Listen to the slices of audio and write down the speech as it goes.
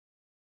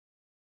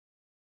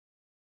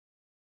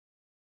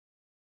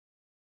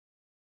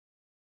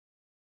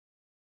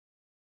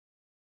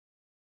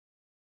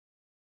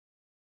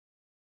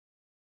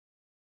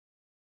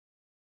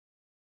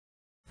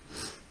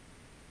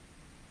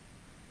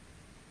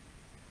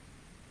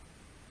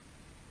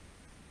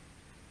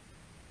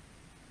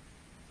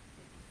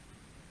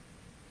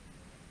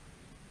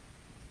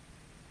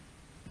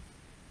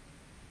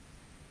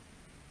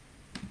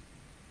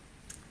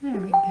There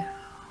we go.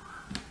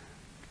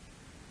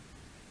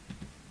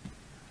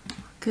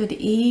 Good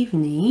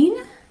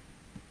evening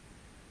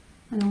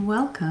and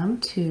welcome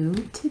to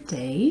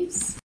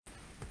today's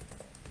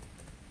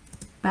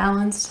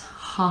balanced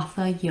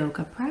Hatha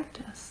Yoga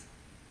practice.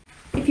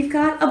 If you've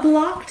got a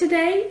block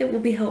today, it will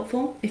be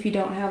helpful. If you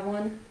don't have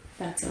one,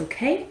 that's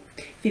okay.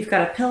 If you've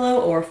got a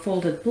pillow or a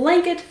folded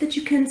blanket that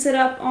you can sit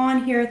up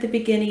on here at the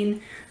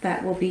beginning,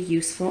 that will be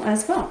useful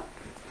as well.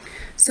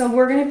 So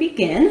we're going to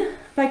begin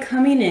by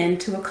coming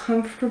into a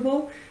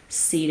comfortable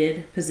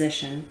seated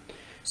position.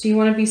 So you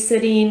want to be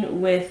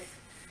sitting with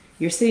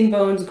your sitting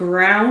bones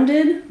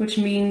grounded, which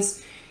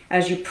means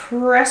as you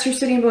press your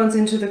sitting bones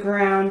into the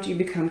ground, you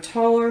become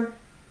taller,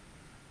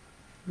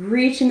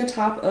 reaching the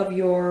top of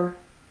your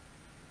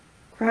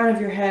crown of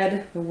your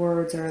head, the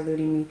words are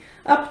eluding me,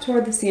 up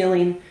toward the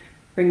ceiling,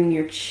 bringing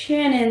your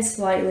chin in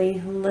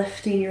slightly,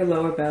 lifting your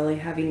lower belly,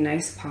 having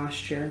nice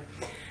posture,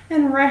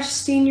 and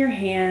resting your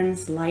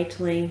hands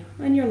lightly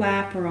on your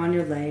lap or on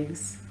your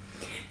legs.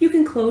 You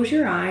can close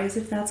your eyes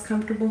if that's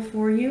comfortable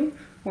for you,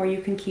 or you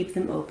can keep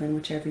them open,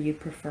 whichever you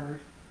prefer.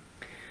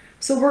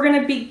 So we're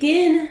going to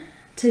begin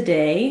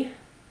today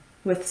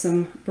with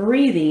some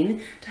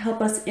breathing to help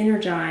us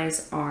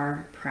energize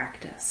our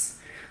practice.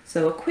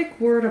 So a quick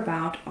word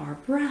about our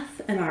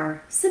breath and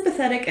our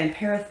sympathetic and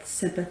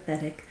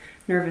parasympathetic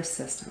nervous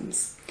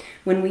systems.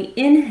 When we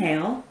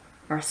inhale,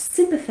 our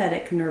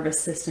sympathetic nervous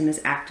system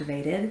is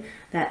activated.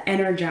 That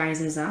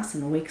energizes us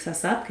and wakes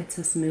us up, gets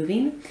us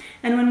moving.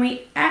 And when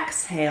we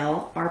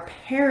exhale, our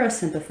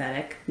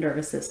parasympathetic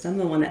nervous system,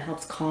 the one that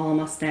helps calm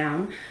us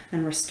down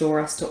and restore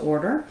us to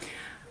order,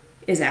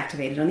 is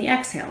activated on the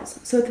exhales.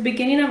 So at the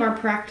beginning of our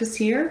practice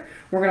here,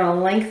 we're going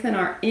to lengthen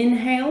our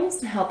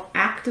inhales to help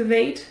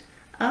activate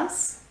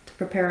us, to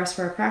prepare us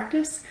for our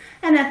practice.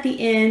 And at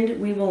the end,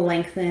 we will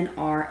lengthen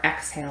our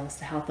exhales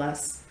to help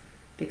us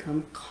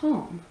become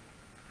calm.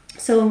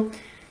 So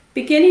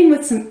beginning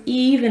with some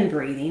even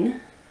breathing,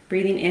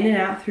 breathing in and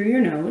out through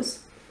your nose.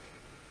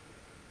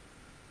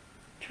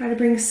 Try to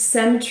bring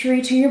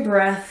symmetry to your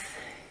breath.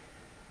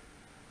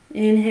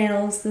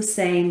 Inhales the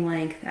same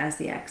length as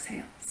the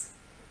exhales.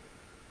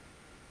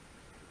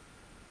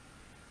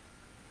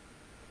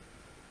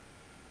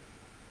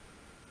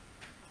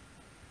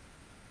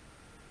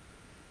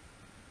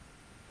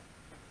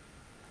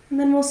 And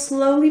then we'll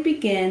slowly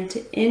begin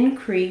to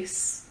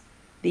increase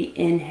the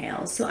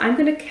inhales. So I'm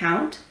going to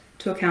count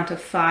to a count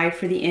of 5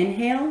 for the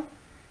inhale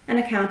and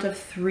a count of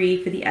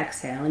 3 for the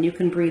exhale. And you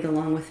can breathe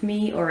along with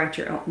me or at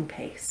your own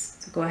pace.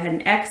 So go ahead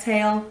and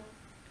exhale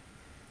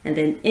and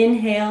then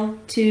inhale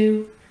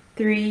 2,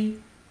 3,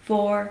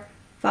 4,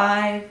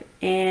 5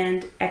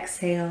 and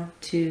exhale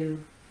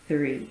 2,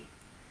 3.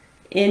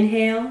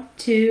 Inhale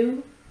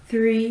 2,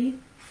 3,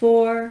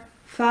 4,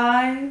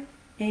 5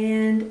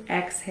 and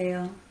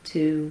exhale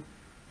 2,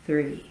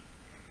 3.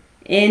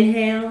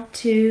 Inhale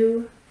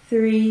 2,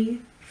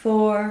 3,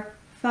 4,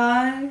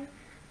 5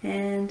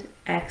 and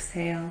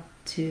exhale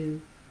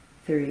 2,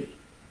 3.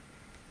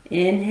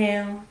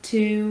 Inhale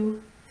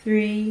 2,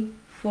 3,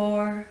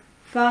 4,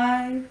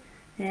 5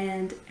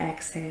 and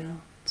exhale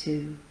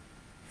 2,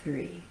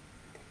 3.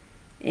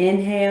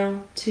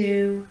 Inhale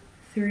 2,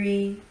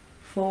 3,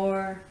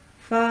 4,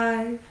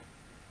 5.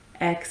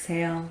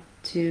 Exhale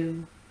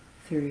 2,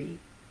 3.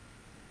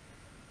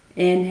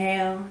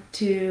 Inhale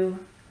 2,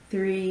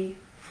 3,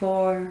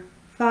 4,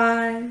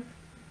 5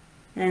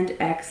 and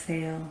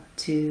exhale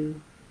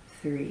 2,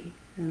 3.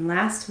 And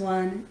last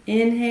one,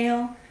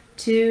 inhale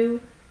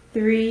 2,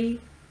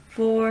 3,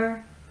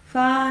 4,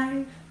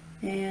 5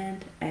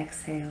 and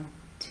exhale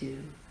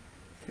 2,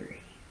 3.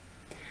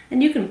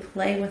 And you can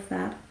play with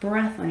that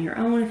breath on your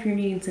own if you're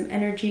needing some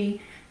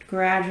energy,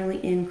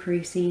 gradually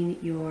increasing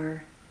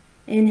your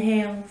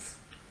inhales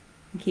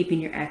and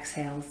keeping your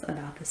exhales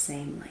about the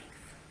same length.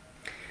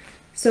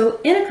 So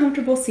in a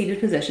comfortable seated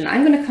position,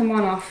 I'm going to come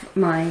on off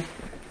my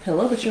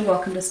pillow, but you're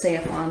welcome to stay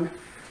up on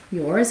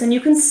yours. And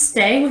you can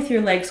stay with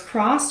your legs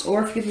crossed,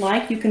 or if you'd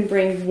like, you can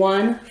bring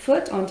one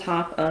foot on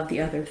top of the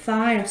other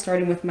thigh. I'm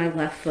starting with my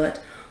left foot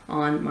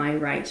on my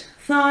right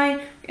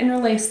thigh.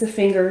 Interlace the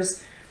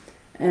fingers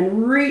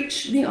and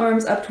reach the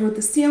arms up toward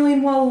the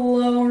ceiling while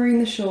lowering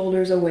the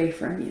shoulders away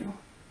from you.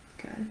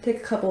 Good. Take a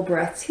couple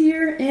breaths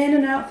here, in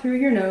and out through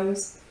your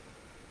nose.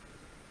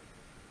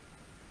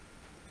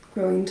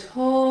 Growing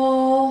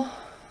tall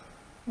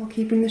while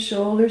keeping the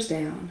shoulders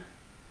down.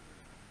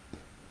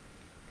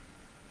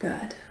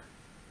 Good.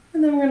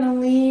 And then we're going to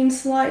lean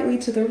slightly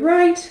to the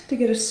right to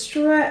get a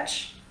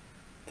stretch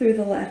through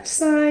the left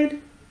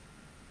side.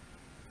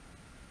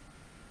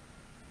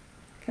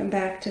 Come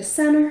back to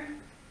center.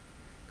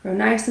 Grow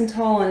nice and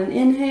tall on an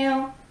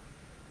inhale.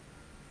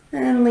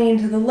 And lean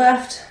to the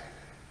left.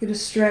 Get a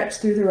stretch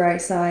through the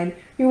right side.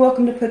 You're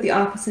welcome to put the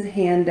opposite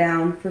hand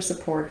down for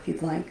support if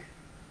you'd like.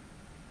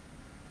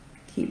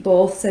 Keep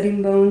both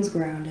sitting bones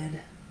grounded.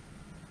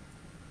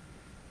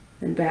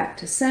 Then back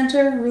to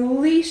center,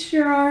 release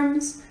your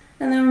arms,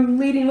 and then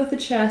leading with the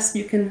chest,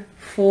 you can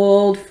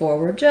fold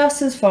forward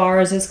just as far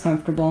as is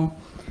comfortable.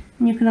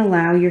 And you can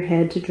allow your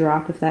head to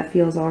drop if that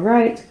feels all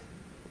right.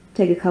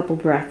 Take a couple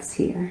breaths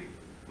here.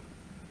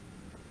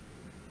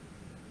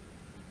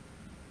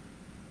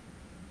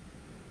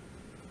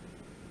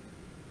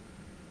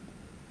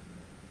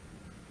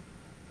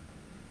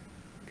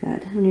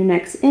 Good. On your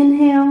next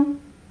inhale,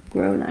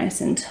 grow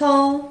nice and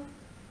tall.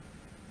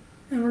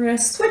 And we're going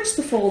to switch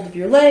the fold of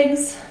your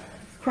legs,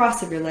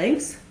 cross of your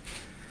legs.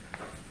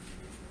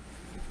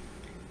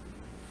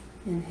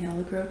 Inhale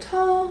to grow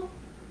tall,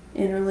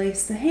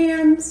 interlace the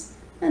hands,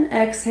 and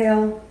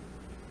exhale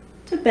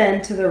to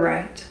bend to the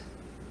right.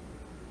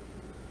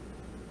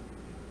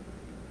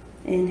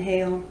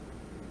 Inhale,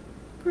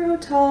 grow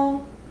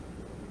tall,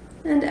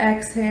 and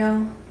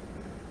exhale,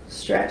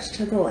 stretch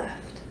to the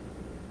left.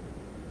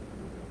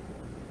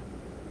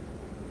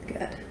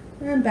 Good.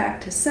 And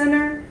back to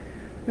center.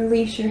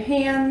 Release your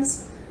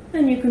hands,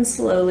 and you can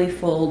slowly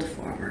fold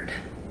forward.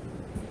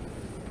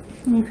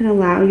 You can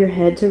allow your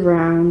head to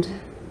round,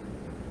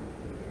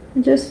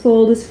 and just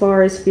fold as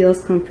far as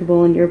feels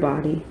comfortable in your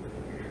body.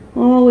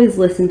 Always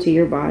listen to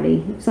your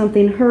body. If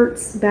something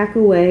hurts, back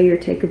away or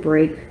take a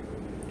break.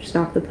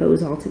 Stop the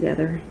pose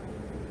altogether.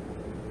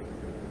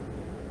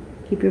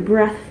 Keep your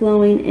breath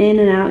flowing in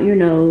and out your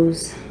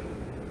nose.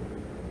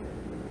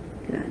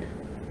 Good.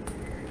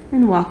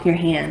 And walk your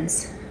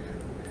hands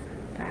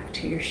back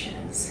to your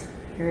shins.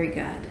 Very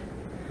good.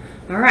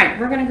 All right,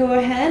 we're going to go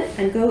ahead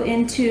and go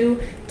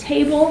into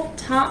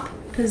tabletop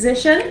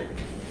position.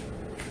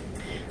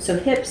 So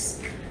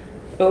hips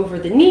over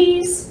the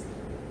knees,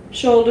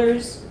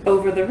 shoulders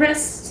over the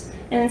wrists.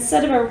 And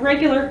instead of a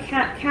regular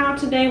cat-cow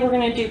today, we're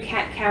going to do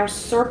cat-cow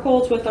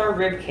circles with our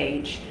rib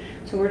cage.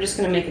 So we're just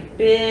going to make a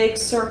big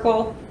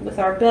circle with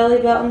our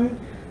belly button,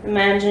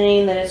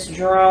 imagining that it's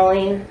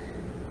drawing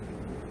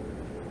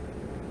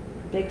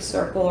a big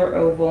circle or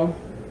oval.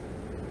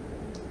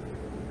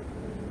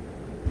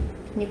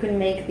 You can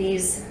make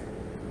these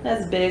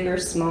as big or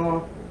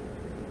small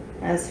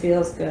as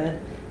feels good.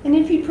 And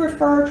if you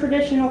prefer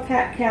traditional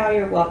cat-cow,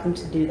 you're welcome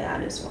to do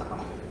that as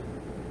well.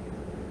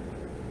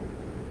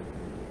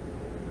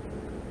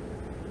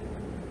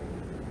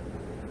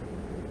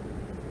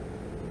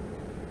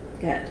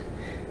 Good.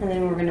 And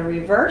then we're going to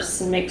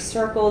reverse and make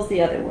circles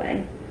the other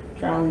way,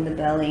 drawing the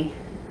belly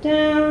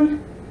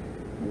down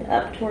and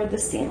up toward the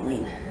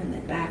ceiling and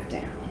then back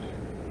down.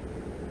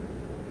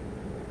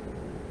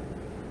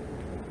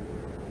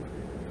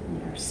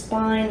 And our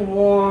spine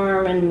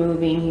warm and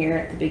moving here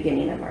at the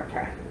beginning of our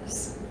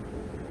practice.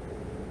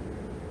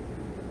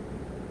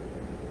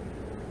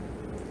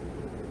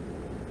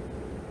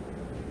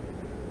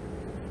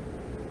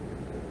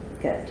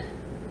 Good.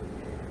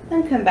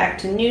 Then come back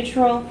to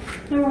neutral,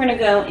 and we're going to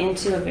go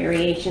into a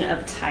variation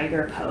of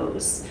tiger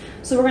pose.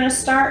 So we're going to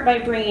start by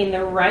bringing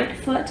the right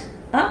foot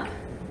up,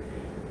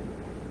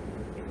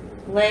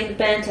 leg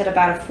bent at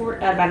about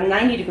a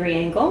 90-degree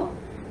angle,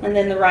 and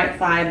then the right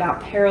thigh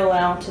about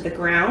parallel to the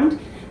ground.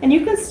 And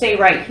you can stay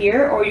right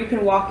here, or you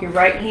can walk your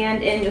right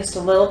hand in just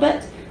a little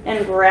bit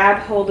and grab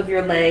hold of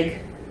your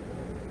leg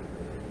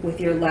with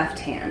your left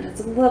hand.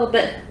 It's a little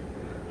bit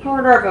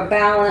harder of a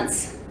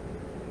balance.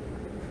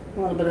 A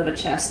little bit of a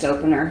chest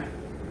opener.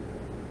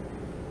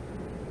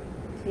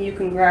 You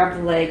can grab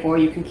the leg or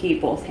you can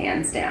keep both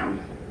hands down.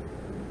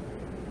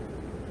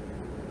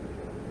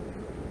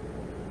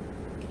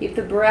 Keep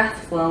the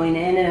breath flowing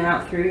in and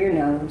out through your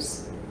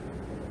nose.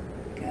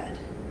 Good.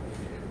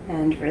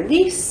 And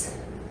release.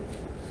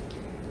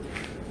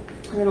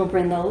 And then we'll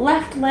bring the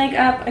left leg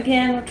up.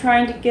 Again, we're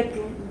trying to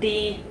get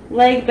the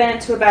leg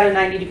bent to about a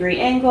 90-degree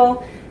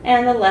angle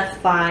and the left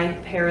thigh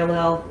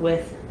parallel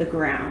with the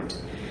ground.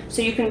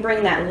 So you can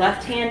bring that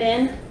left hand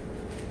in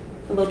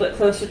a little bit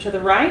closer to the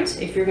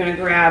right if you're going to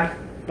grab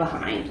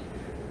behind.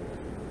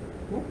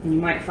 And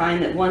you might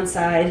find that one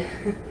side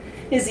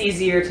is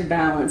easier to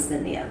balance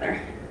than the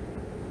other.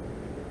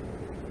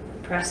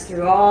 Press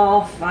through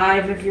all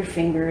 5 of your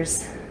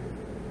fingers.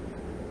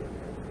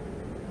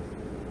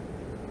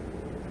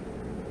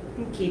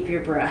 And keep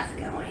your breath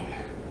going.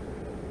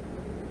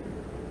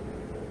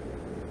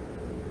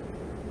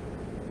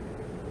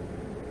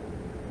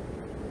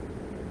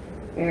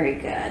 Very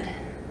good.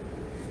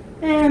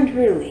 And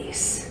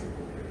release.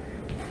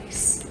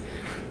 Nice.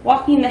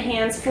 Walking the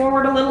hands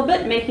forward a little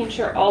bit, making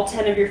sure all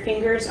 10 of your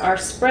fingers are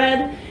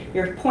spread.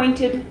 Your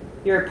pointer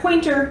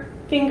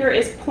finger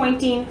is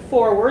pointing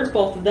forwards,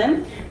 both of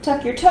them.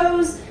 Tuck your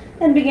toes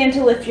and begin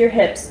to lift your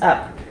hips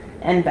up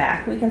and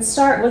back. We can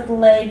start with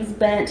legs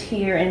bent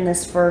here in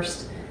this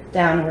first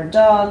downward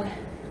dog.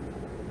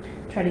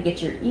 Try to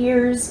get your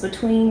ears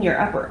between your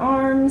upper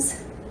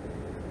arms.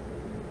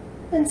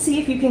 And see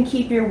if you can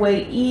keep your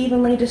weight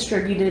evenly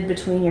distributed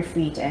between your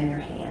feet and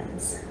your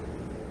hands.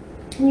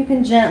 And you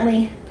can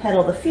gently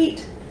pedal the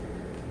feet,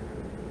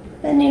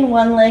 bending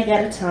one leg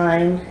at a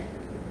time,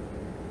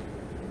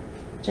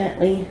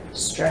 gently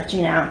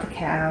stretching out the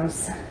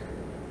calves.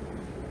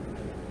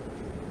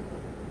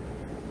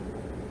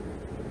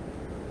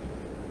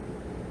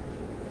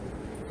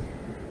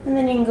 And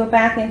then you can go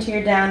back into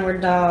your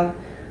downward dog,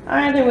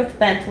 either with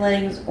bent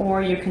legs,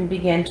 or you can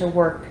begin to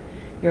work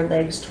your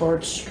legs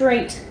towards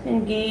straight,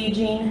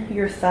 engaging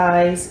your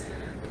thighs,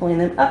 pulling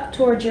them up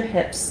towards your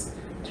hips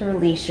to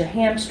release your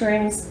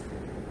hamstrings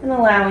and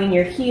allowing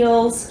your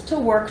heels to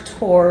work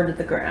toward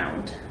the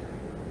ground.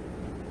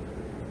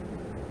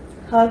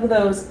 Hug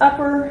those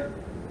upper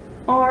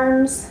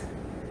arms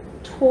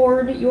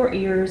toward your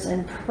ears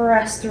and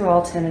press through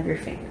all 10 of your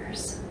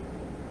fingers.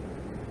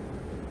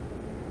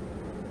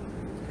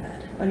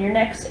 Good. On your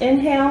next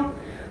inhale,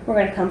 we're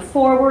going to come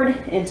forward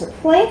into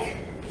plank.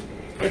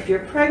 If you're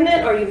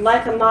pregnant or you'd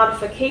like a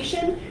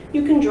modification,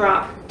 you can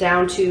drop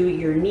down to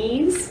your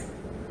knees.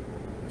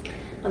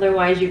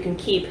 Otherwise, you can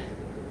keep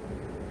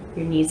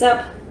your knees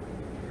up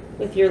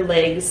with your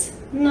legs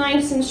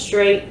nice and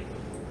straight,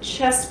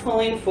 chest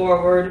pulling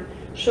forward,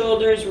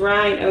 shoulders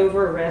right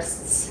over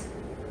wrists.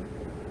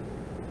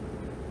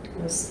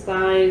 Those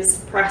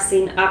thighs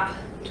pressing up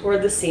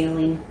toward the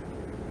ceiling.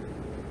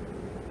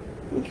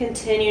 And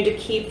continue to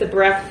keep the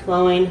breath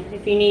flowing.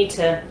 If you need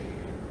to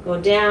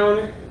go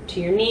down to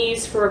your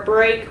knees for a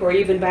break or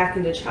even back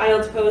into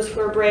child's pose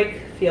for a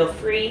break, feel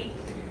free.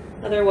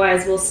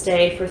 Otherwise, we'll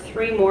stay for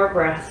 3 more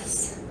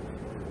breaths.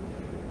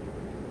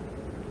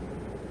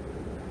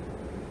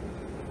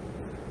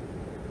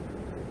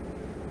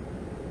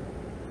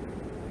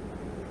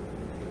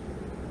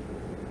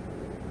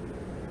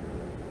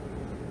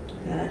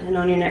 Good. And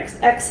on your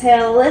next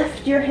exhale,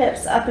 lift your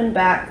hips up and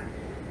back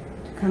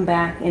to come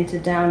back into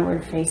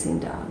downward facing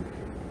dog.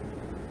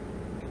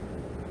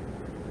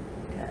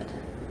 Good.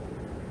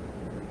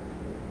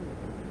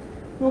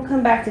 We'll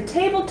come back to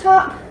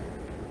tabletop.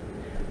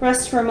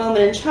 Rest for a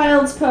moment in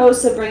child's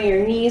pose, so bring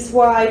your knees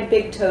wide,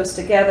 big toes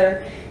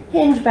together,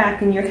 hinge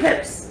back in your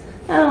hips,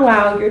 and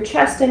allow your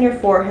chest and your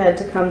forehead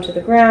to come to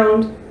the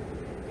ground,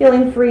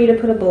 feeling free to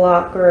put a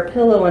block or a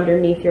pillow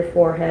underneath your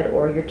forehead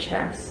or your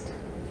chest.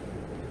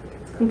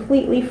 It's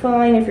completely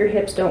fine if your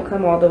hips don't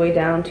come all the way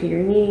down to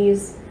your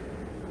knees.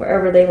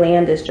 Wherever they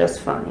land is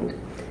just fine.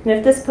 And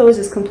if this pose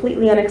is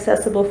completely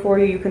inaccessible for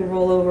you, you can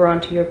roll over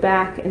onto your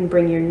back and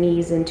bring your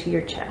knees into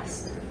your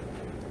chest.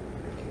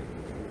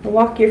 And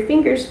walk your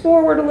fingers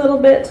forward a little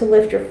bit to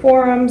lift your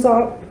forearms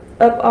up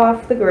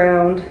off the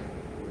ground.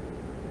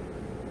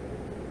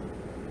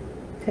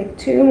 Take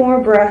 2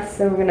 more breaths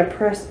and we're going to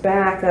press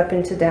back up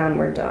into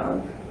downward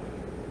dog.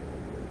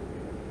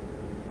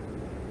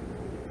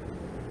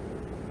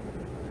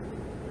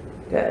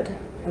 Good.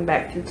 Come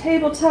back to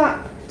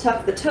tabletop,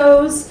 tuck the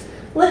toes,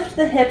 lift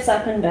the hips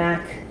up and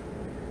back.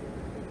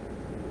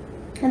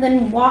 And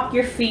then walk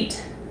your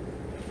feet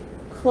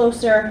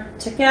closer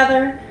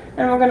together.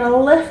 And we're going to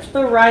lift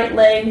the right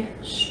leg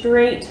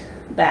straight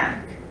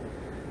back.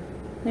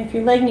 And if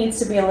your leg needs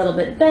to be a little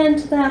bit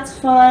bent, that's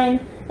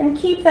fine. And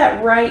keep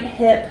that right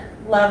hip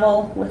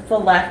level with the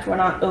left. We're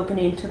not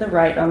opening to the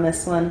right on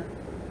this one.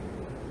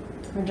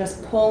 We're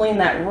just pulling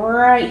that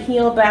right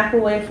heel back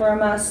away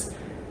from us,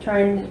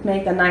 trying to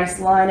make a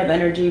nice line of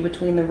energy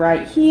between the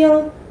right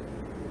heel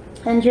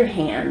and your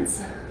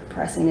hands,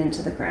 pressing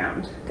into the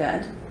ground.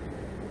 Good.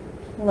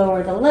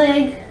 Lower the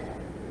leg.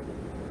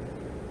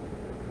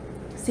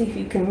 See if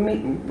you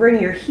can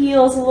bring your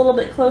heels a little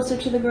bit closer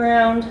to the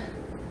ground.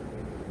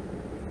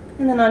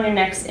 And then on your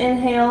next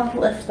inhale,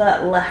 lift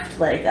that left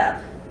leg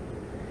up.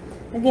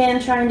 Again,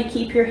 trying to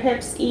keep your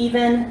hips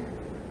even.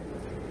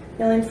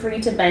 Feeling free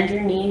to bend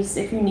your knees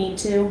if you need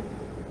to.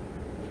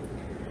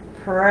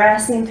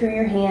 Pressing through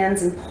your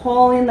hands and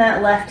pulling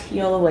that left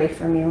heel away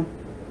from you.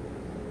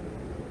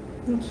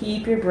 And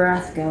keep your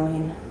breath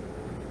going.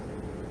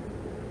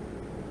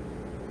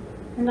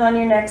 And on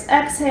your next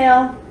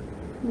exhale,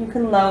 you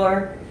can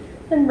lower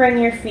and bring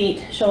your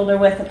feet shoulder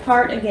width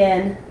apart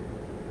again.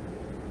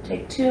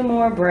 Take 2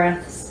 more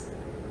breaths.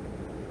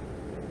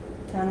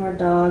 Downward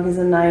dog is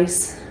a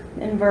nice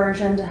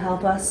inversion to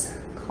help us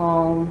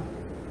calm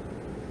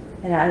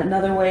and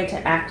another way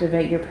to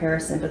activate your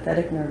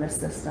parasympathetic nervous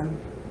system.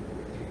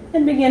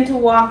 And begin to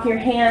walk your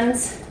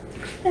hands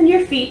and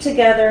your feet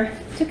together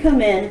to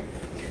come in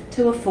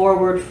to a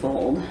forward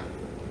fold.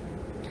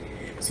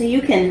 So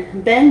you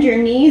can bend your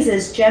knees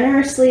as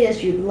generously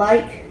as you'd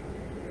like,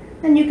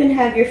 and you can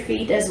have your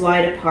feet as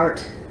wide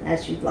apart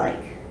as you'd like.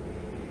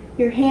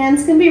 Your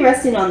hands can be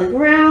resting on the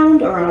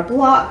ground or on a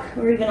block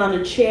or even on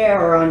a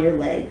chair or on your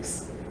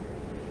legs.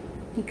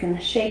 You can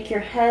shake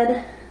your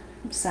head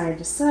from side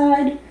to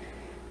side,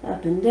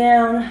 up and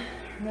down,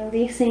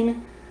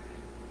 releasing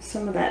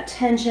some of that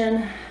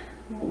tension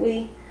that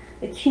we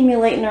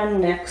accumulate in our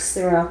necks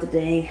throughout the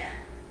day.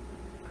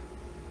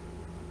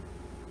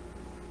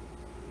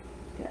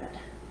 Good.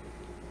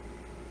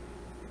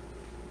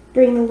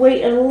 Bring the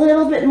weight a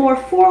little bit more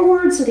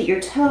forward so that your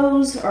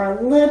toes are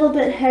a little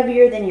bit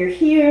heavier than your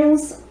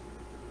heels.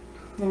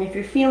 And if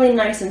you're feeling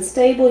nice and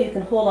stable, you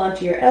can hold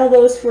onto your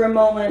elbows for a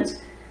moment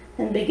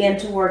and begin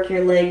to work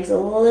your legs a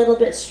little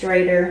bit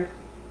straighter,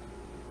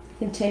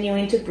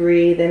 continuing to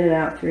breathe in and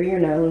out through your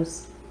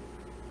nose.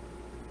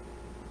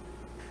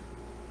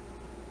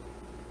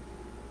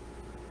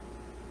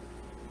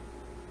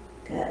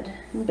 Good.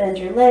 And bend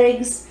your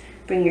legs,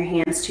 bring your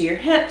hands to your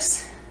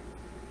hips,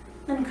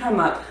 and come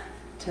up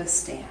to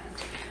stand.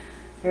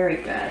 Very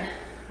good.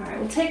 All right,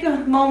 we'll take a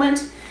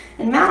moment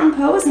in mountain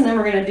pose, and then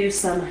we're going to do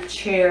some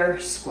chair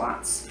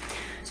squats.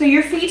 So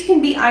your feet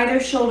can be either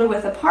shoulder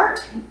width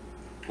apart,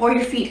 or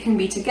your feet can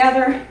be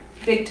together,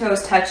 big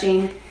toes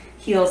touching,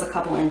 heels a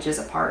couple inches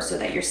apart, so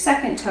that your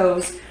second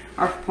toes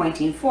are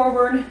pointing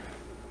forward.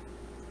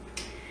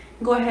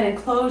 Go ahead and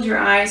close your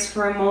eyes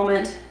for a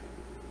moment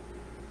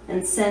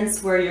and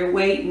sense where your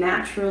weight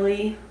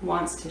naturally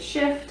wants to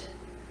shift,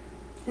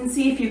 and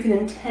see if you can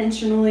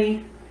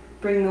intentionally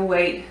bring the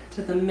weight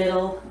to the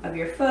middle of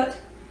your foot,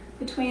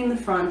 between the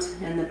front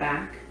and the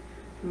back.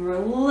 And we're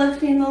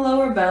lifting the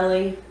lower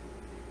belly,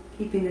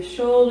 keeping the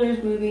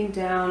shoulders moving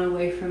down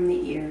away from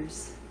the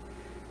ears.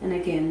 And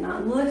again,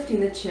 not lifting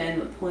the chin,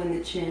 but pulling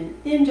the chin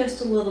in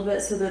just a little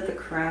bit so that the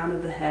crown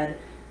of the head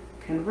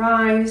can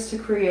rise to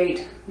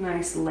create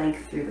nice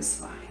length through the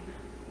spine.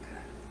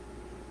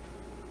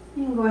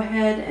 Good. You can go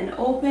ahead and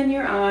open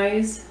your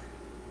eyes,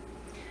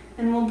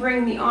 and we'll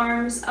bring the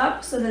arms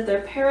up so that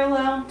they're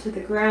parallel to the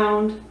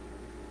ground.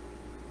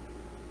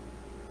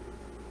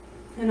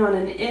 And on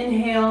an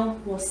inhale,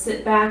 we'll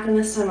sit back, and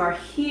this time our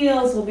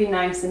heels will be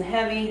nice and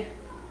heavy,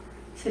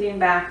 sitting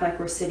back like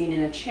we're sitting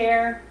in a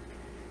chair.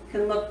 You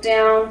can look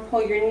down,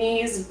 pull your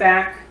knees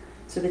back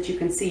so that you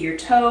can see your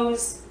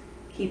toes.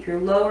 Keep your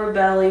lower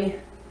belly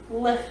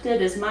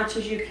lifted as much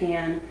as you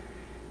can,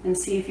 and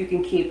see if you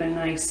can keep a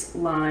nice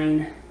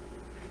line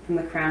from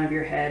the crown of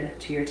your head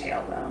to your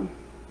tailbone.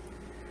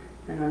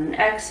 And on an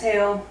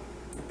exhale,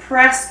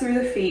 press through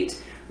the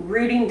feet,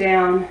 rooting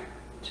down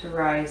to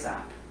rise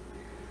up.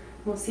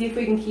 We'll see if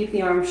we can keep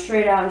the arms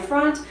straight out in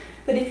front,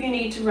 but if you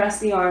need to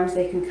rest the arms,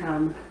 they can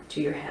come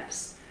to your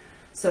hips.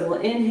 So we'll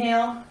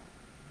inhale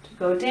to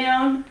go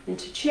down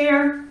into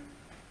chair,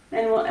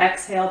 and we'll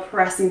exhale,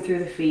 pressing through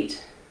the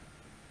feet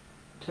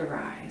to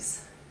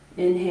rise.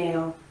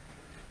 Inhale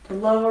to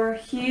lower,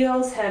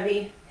 heels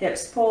heavy,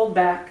 hips pulled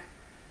back.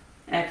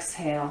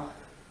 Exhale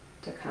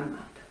to come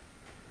up.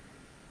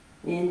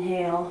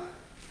 Inhale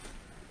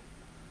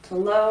to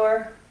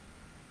lower,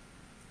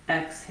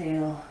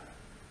 exhale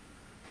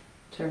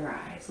to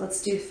rise.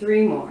 Let's do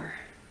 3 more.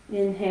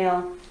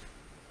 Inhale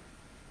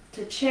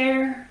to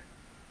chair,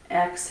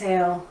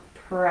 exhale,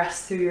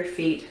 press through your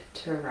feet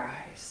to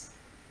rise.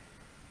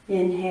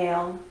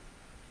 Inhale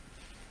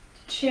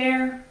to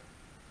chair,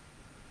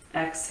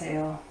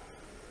 exhale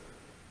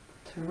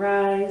to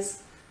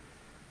rise.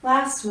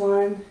 Last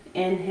one,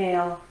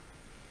 inhale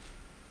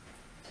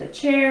to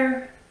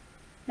chair,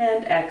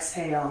 and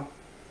exhale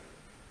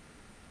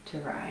to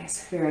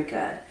rise. Very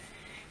good.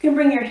 You can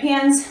bring your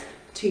hands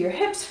to your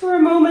hips for a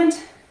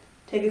moment.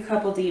 Take a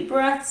couple deep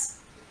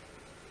breaths.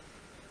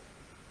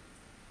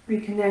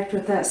 Reconnect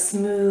with that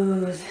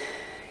smooth,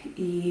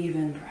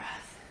 even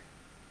breath.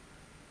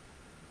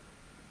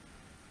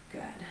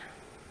 Good.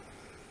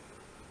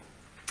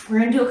 We're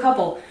going to do a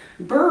couple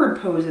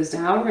bird poses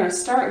now. We're going to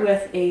start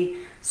with a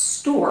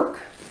stork,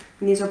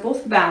 and these are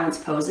both balance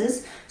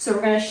poses. So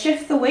we're going to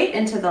shift the weight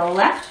into the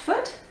left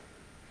foot,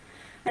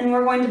 and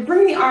we're going to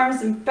bring the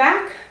arms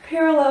back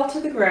parallel to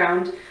the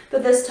ground,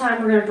 but this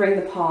time we're going to bring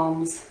the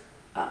palms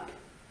up.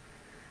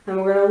 And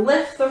we're going to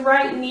lift the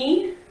right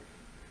knee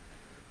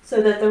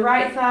so that the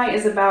right thigh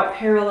is about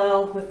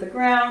parallel with the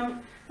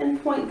ground,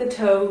 and point the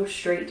toe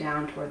straight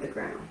down toward the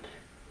ground.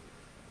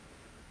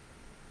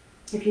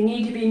 If you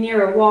need to be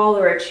near a wall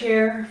or a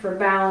chair for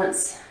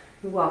balance,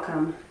 you're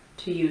welcome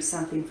to use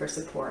something for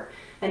support.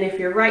 And if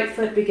your right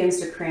foot begins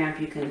to cramp,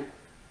 you can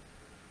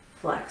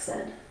flex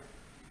it,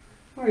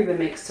 or even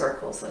make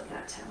circles with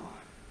that toe.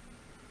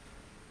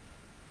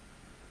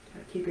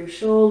 Keep your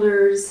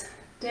shoulders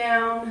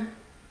down,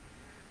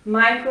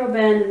 micro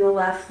bend in the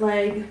left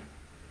leg,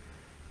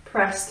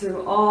 press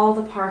through all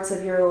the parts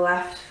of your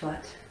left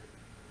foot,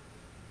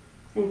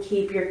 and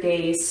keep your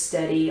gaze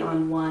steady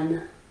on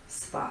one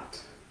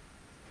spot.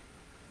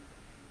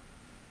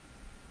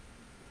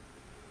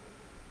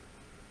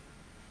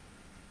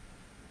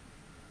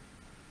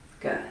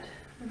 Good.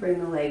 Bring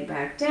the leg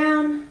back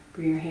down,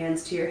 bring your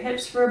hands to your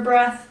hips for a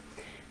breath.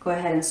 Go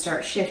ahead and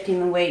start shifting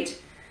the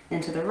weight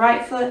into the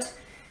right foot,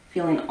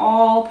 feeling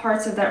all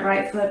parts of that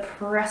right foot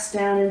press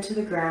down into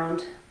the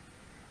ground.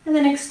 And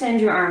then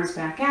extend your arms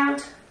back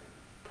out,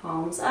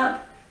 palms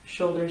up,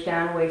 shoulders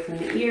down away from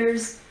the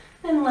ears,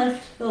 and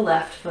lift the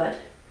left foot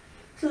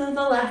so that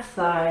the left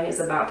thigh is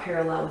about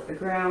parallel with the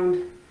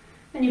ground,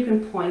 and you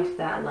can point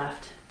that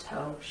left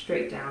toe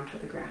straight down to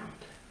the ground.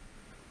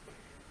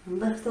 And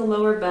lift the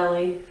lower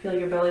belly, feel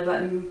your belly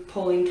button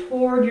pulling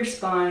toward your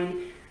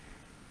spine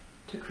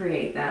to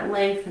create that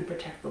length and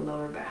protect the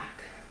lower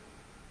back.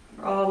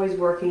 We're always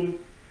working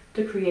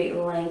to create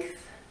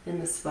length in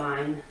the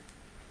spine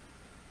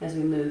as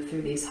we move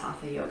through these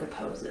Hatha Yoga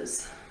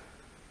poses.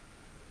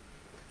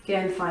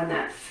 Again, find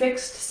that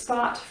fixed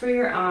spot for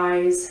your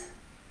eyes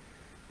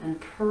and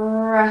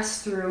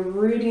press through,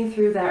 rooting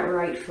through that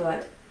right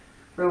foot,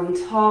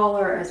 growing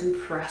taller as we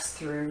press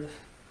through,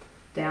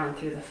 down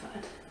through the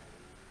foot.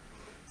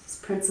 This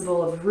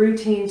principle of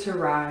rooting to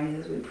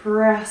rise. As we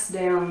press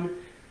down,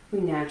 we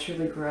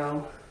naturally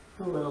grow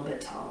a little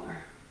bit taller.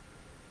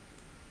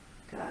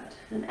 Good.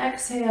 And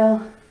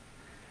exhale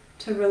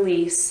to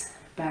release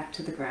back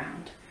to the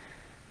ground.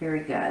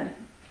 Very good.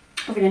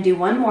 We're going to do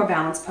one more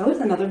balance pose,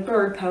 another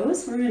bird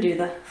pose. We're going to do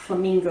the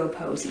flamingo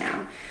pose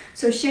now.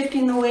 So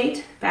shifting the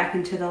weight back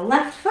into the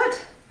left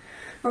foot.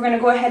 We're going to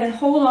go ahead and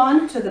hold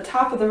on to the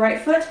top of the right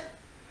foot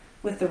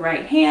with the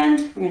right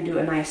hand. We're going to do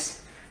a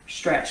nice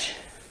stretch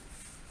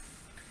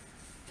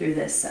through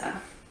this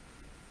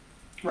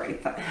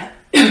right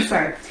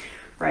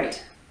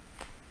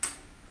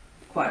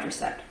quadricep.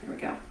 There we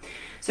go.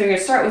 So you're going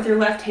to start with your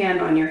left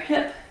hand on your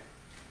hip,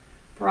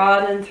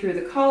 broaden through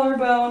the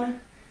collarbone,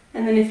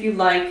 and then if you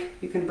like,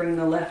 you can bring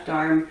the left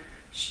arm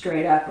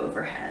straight up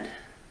overhead.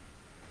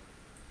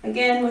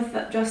 Again,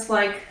 just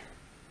like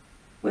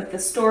with the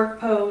stork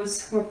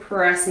pose, we're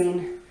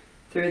pressing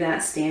through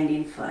that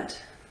standing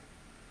foot.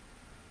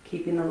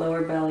 Keeping the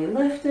lower belly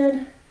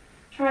lifted.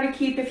 Try to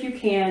keep, if you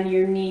can,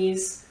 your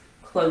knees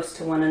close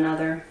to one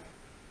another.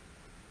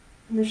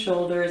 And the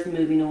shoulders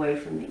moving away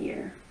from the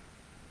ear.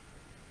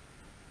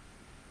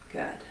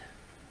 Good.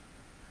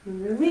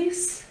 And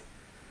release.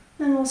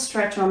 And we'll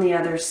stretch on the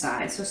other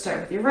side. So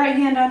start with your right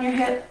hand on your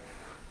hip.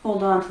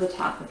 Hold on to the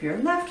top of your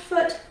left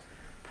foot.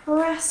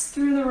 Press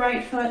through the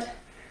right foot.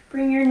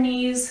 Bring your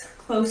knees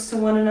close to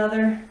one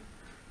another.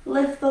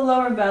 Lift the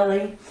lower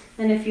belly.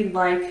 And if you'd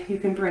like, you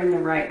can bring the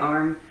right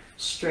arm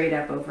straight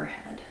up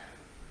overhead.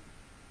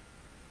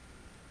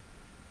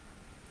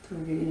 So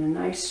we're getting a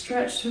nice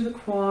stretch through the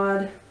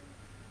quad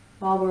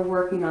while we're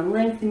working on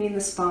lengthening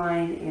the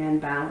spine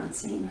and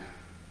balancing.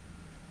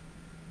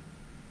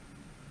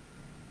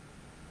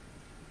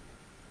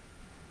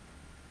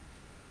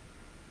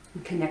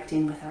 And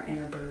connecting with our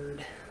inner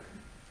bird.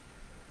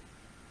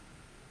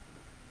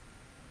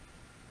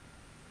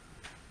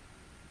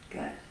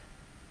 Good.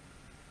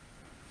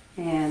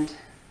 And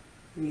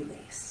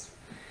release.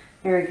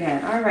 Very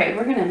good. All right,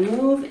 we're going to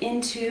move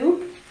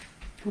into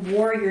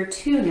Warrior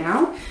Two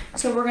now.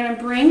 So we're going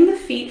to bring the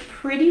feet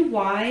pretty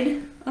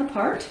wide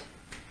apart.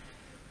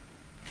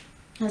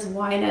 As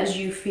wide as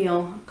you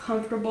feel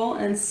comfortable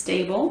and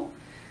stable.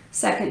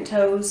 Second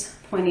toes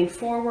pointing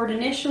forward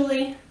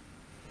initially.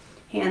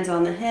 Hands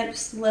on the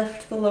hips,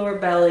 lift the lower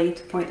belly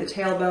to point the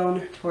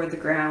tailbone toward the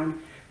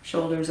ground,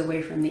 shoulders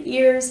away from the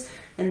ears,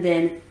 and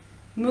then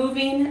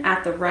moving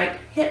at the right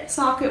hip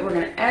socket, we're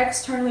going to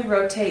externally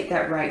rotate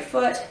that right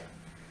foot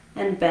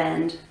and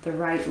bend the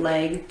right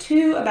leg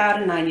to about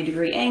a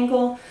 90-degree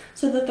angle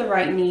so that the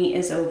right knee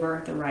is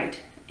over the right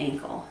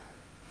ankle.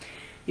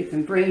 You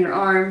can bring your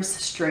arms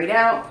straight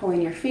out,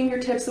 pulling your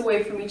fingertips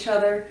away from each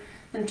other,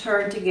 and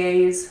turn to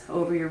gaze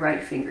over your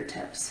right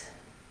fingertips.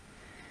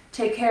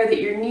 Take care that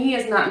your knee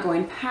is not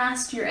going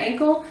past your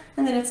ankle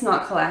and that it's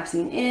not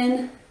collapsing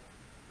in,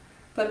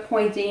 but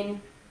pointing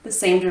the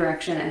same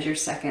direction as your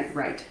second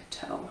right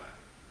toe.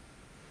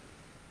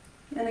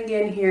 And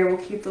again here, we'll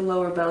keep the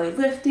lower belly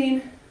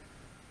lifting,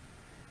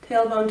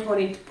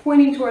 tailbone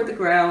pointing toward the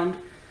ground,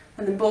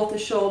 and then both the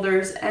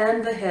shoulders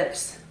and the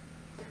hips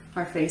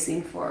are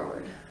facing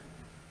forward.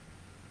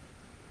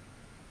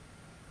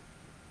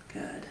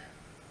 Good.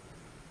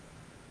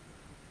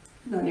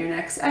 And on your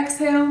next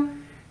exhale,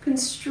 you can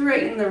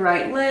straighten the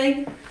right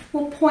leg.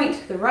 We'll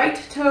point the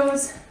right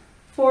toes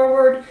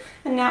forward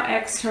and now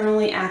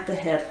externally at the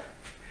hip.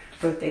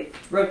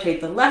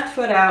 Rotate the left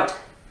foot out,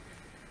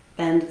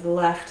 bend the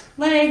left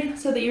leg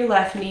so that your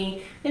left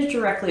knee is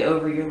directly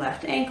over your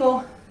left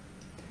ankle.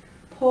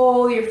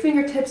 Pull your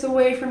fingertips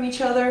away from each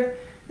other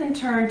and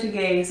turn to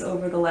gaze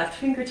over the left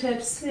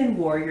fingertips in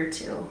Warrior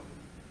Two.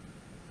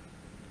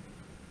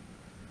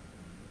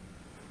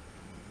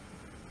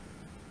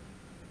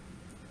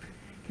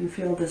 You can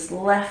feel this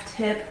left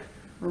hip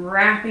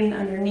wrapping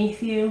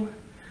underneath you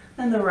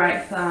and the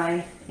right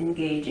thigh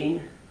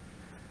engaging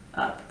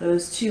up.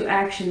 Those two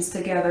actions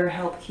together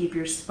help keep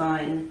your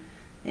spine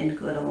in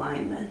good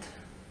alignment.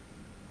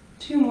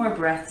 2 more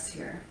breaths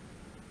here.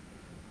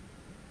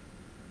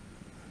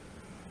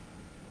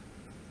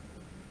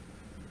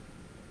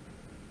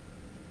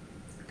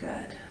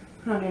 Good.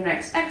 On your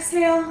next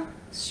exhale,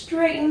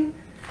 straighten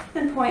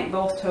and point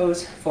both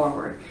toes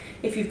forward.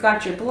 If you've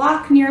got your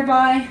block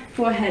nearby,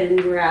 go ahead and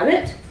grab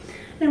it.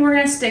 And we're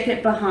going to stick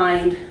it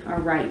behind our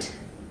right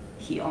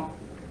heel.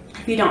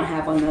 If you don't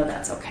have one though,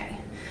 that's okay.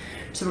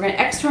 So we're going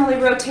to externally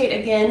rotate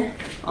again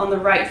on the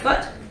right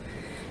foot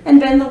and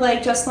bend the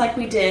leg just like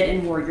we did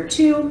in Warrior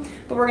Two,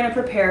 but we're going to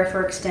prepare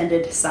for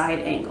extended side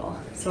angle.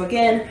 So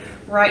again,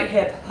 right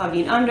hip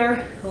hugging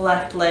under,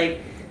 left leg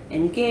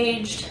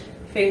engaged,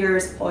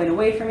 fingers pulling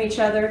away from each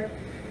other,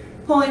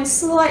 pulling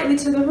slightly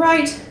to the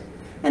right,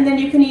 and then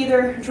you can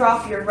either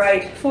drop your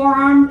right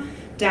forearm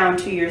down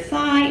to your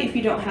thigh if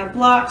you don't have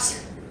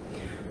blocks,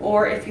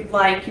 or if you'd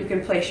like, you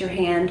can place your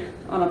hand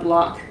on a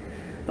block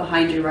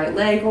behind your right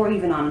leg or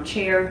even on a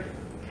chair.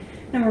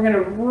 And we're going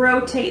to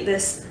rotate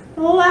this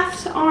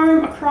left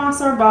arm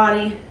across our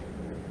body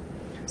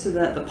so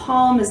that the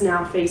palm is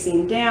now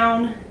facing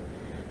down,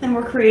 and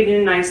we're creating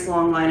a nice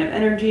long line of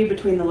energy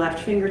between the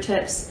left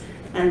fingertips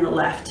and the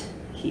left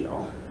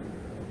heel.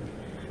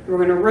 We're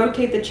going to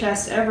rotate the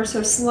chest ever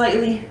so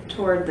slightly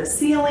toward the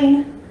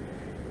ceiling,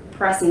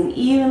 pressing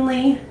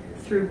evenly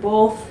through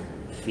both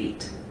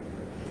feet.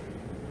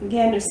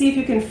 Again, see if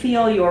you can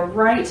feel your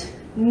right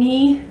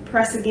knee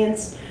press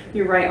against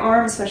your right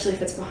arm, especially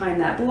if it's behind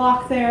that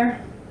block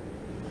there.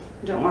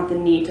 You don't want the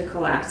knee to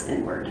collapse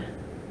inward.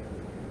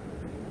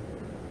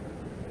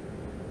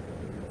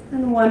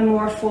 And one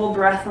more full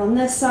breath on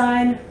this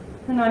side.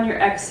 And on your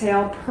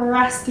exhale,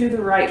 press through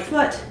the right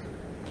foot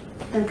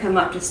and come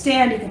up to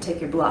stand. You can take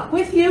your block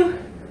with you.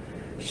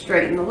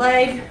 Straighten the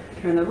leg,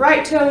 turn the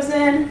right toes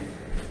in,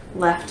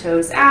 left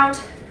toes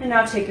out, and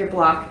now take your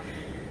block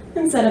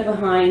and set it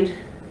behind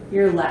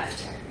your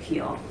left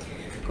heel.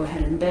 Go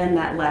ahead and bend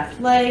that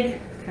left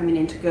leg, coming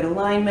into good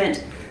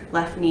alignment,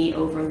 left knee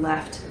over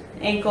left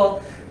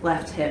ankle,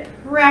 left hip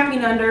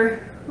wrapping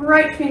under,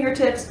 right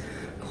fingertips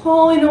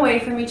pulling away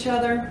from each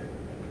other.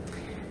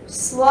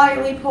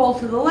 Slightly pull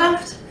to the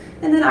left,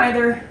 and then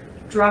either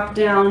drop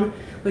down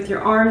with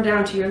your arm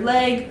down to your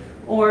leg,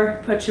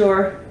 or put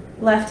your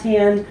left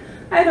hand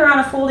either on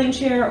a folding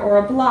chair or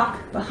a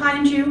block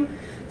behind you.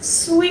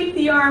 Sweep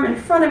the arm in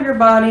front of your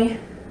body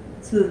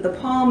so that the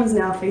palm is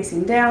now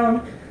facing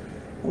down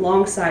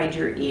alongside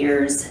your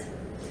ears,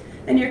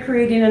 and you're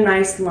creating a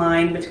nice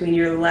line between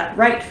your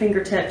right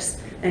fingertips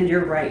and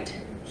your right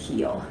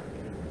heel.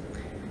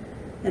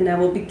 And now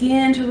we'll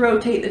begin to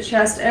rotate the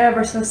chest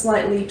ever so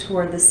slightly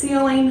toward the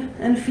ceiling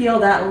and feel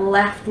that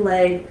left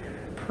leg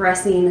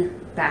pressing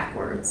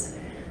backwards.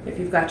 If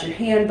you've got your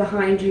hand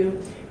behind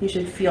you, you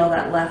should feel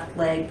that left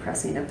leg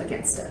pressing up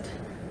against it.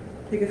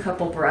 Take a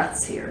couple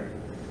breaths here.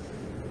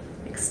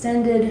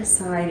 Extended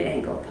side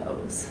angle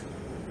pose.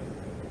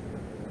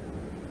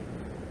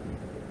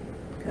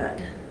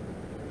 Good.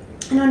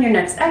 And on your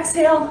next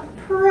exhale,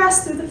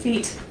 press through the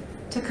feet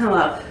to come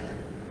up.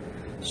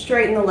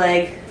 Straighten the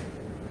leg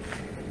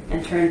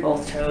and turn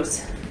both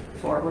toes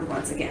forward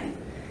once again.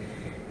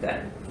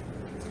 Good.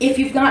 If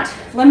you've got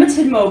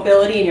limited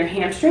mobility in your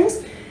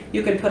hamstrings,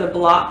 you can put a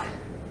block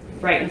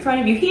right in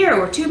front of you here,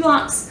 or 2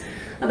 blocks.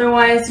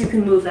 Otherwise, you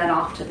can move that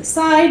off to the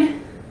side.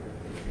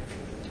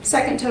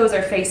 Second toes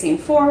are facing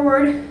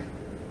forward.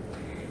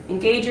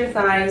 Engage your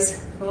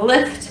thighs.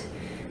 Lift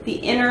the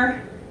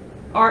inner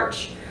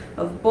arch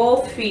of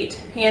both feet,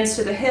 hands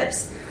to the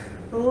hips.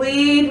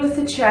 Lead with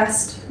the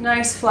chest,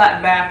 nice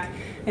flat back,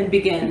 and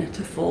begin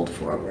to fold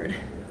forward.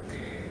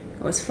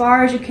 Go as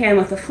far as you can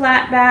with a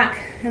flat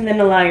back, and then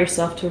allow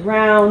yourself to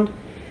round,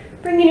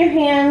 bringing your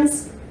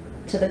hands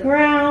to the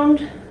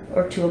ground,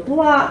 or to a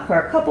block, or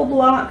a couple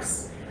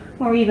blocks,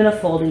 or even a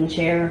folding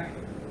chair.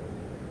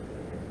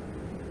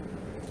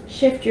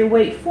 Shift your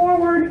weight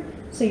forward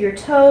so your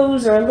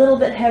toes are a little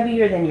bit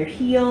heavier than your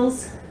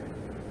heels.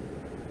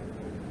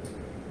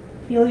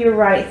 Feel your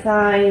right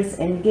thighs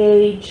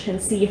engage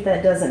and see if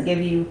that doesn't give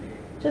you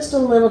just a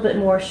little bit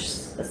more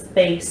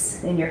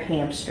space in your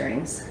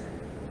hamstrings.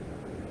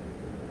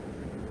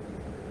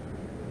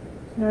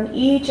 And on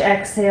each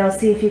exhale,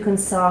 see if you can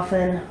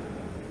soften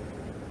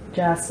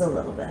just a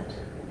little bit.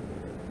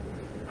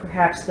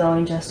 Perhaps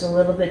going just a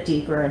little bit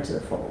deeper into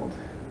the fold.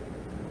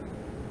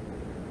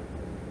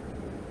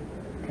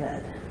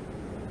 Good.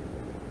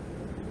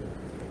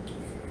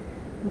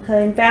 I'm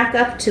coming back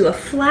up to a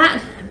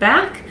flat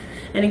back.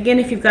 And again,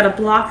 if you've got a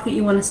block that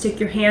you want to stick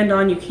your hand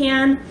on, you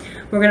can.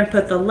 We're going to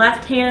put the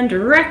left hand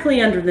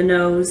directly under the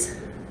nose.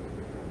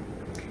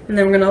 And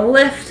then we're going to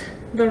lift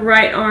the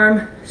right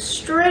arm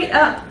straight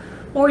up,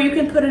 or you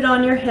can put it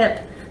on your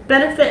hip.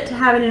 Benefit to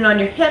having it on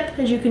your hip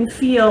is you can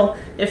feel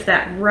if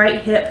that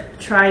right hip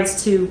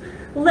tries to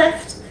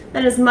lift.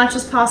 And as much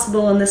as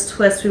possible in this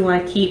twist, we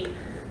want to keep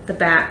the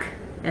back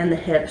and the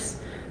hips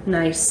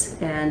nice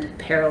and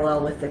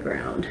parallel with the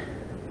ground.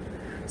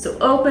 So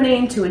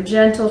opening to a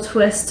gentle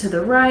twist to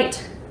the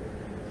right.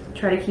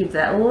 Try to keep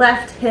that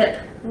left hip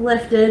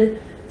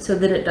lifted so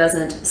that it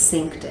doesn't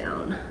sink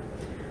down.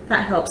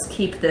 That helps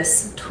keep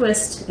this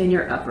twist in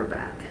your upper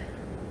back.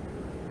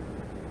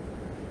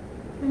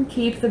 And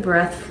keep the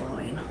breath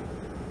flowing.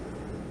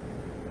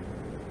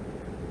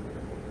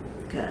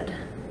 Good.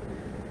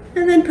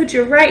 And then put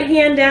your right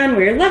hand down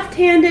where your left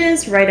hand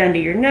is, right under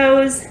your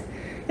nose.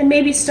 And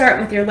maybe start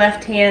with your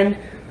left hand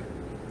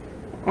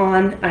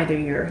on either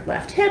your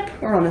left hip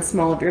or on the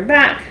small of your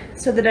back,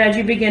 so that as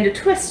you begin to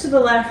twist to the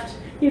left,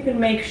 you can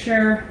make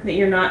sure that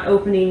you're not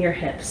opening your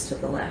hips to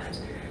the left,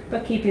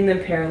 but keeping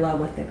them parallel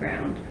with the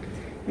ground.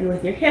 And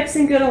with your hips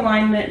in good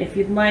alignment, if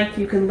you'd like,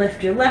 you can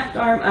lift your left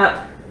arm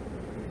up,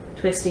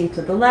 twisting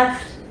to the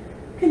left,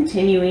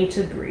 continuing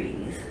to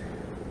breathe.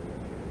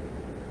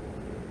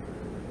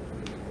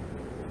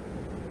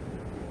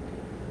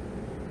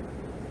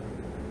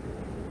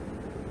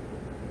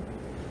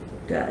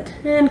 Good.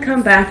 And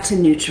come back to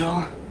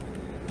neutral.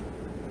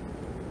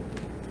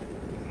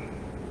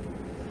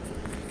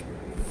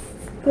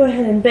 Go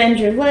ahead and bend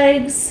your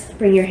legs,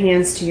 bring your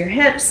hands to your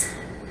hips,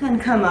 and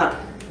come up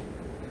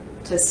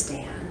to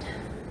stand.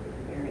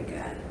 Very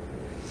good.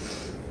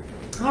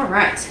 All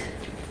right.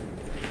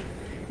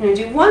 I'm going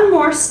to do one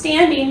more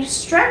standing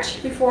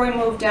stretch before we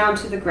move down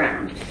to the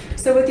ground.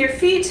 So with your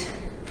feet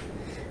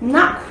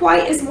not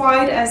quite as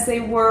wide as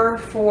they were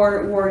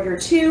for Warrior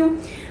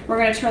 2, we're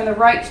going to turn the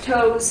right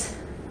toes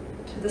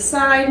to the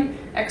side,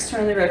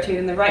 externally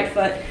rotating the right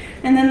foot,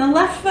 And then the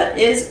left foot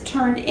is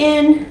turned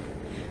in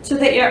so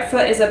that your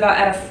foot is about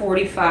at a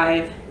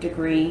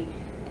 45-degree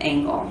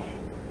angle.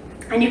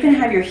 And you can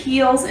have your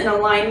heels in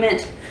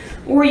alignment,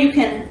 or you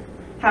can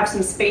have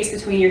some space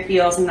between your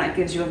heels, and that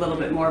gives you a little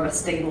bit more of a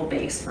stable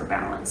base for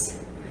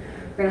balance.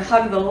 We're going to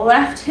hug the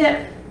left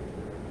hip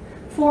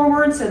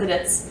forward so that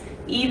it's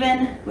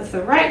even with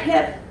the right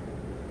hip.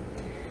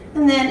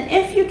 And then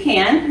if you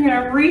can, you're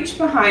going to reach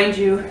behind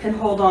you and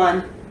hold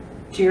on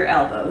to your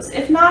elbows.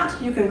 If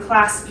not, you can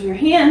clasp your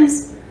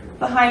hands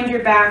behind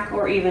your back,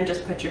 or even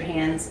just put your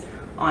hands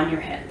on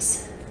your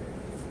hips.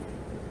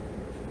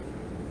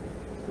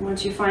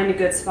 Once you find a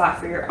good spot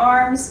for your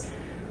arms,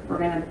 we're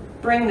going to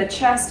bring the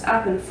chest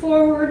up and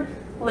forward,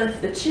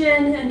 lift the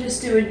chin, and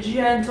just do a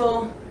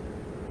gentle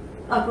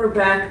upper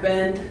back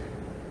bend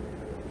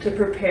to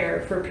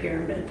prepare for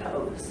pyramid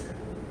pose.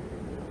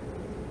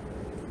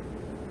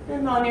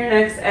 And on your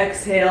next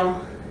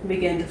exhale,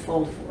 begin to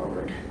fold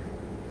forward.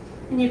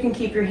 And you can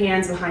keep your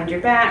hands behind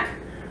your back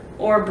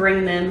or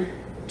bring them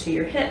to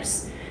your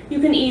hips. You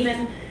can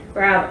even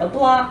grab a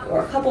block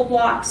or a couple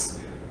blocks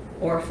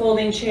or a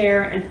folding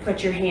chair and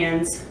put your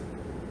hands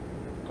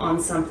on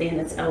something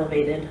that's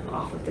elevated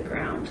off of the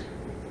ground.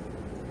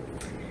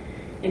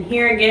 And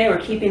here again, we're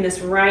keeping this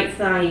right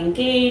thigh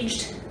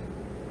engaged,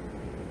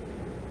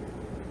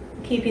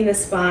 keeping the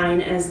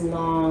spine as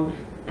long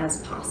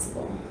as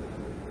possible.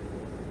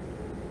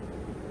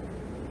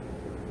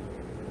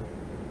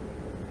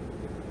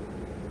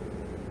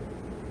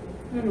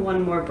 And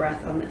one more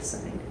breath on this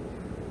side.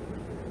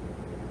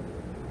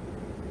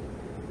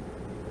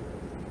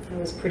 It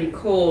was pretty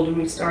cold when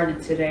we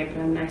started today,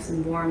 but I'm nice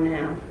and warm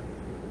now.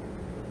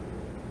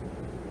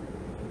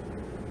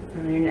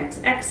 On your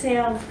next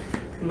exhale,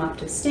 come up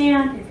to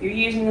stand. If you're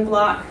using the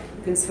block,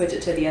 you can switch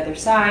it to the other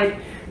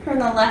side. Turn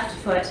the left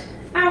foot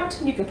out,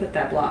 and you can put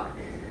that block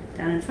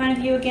down in front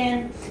of you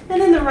again.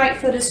 And then the right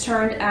foot is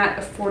turned at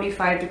a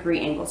 45-degree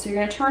angle. So you're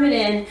going to turn it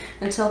in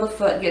until the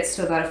foot gets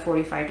to about a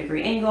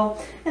 45-degree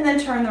angle, and then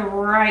turn the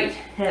right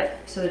hip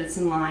so that it's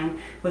in line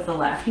with the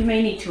left. You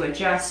may need to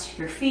adjust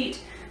your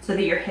feet so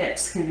that your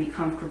hips can be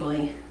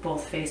comfortably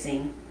both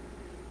facing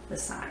the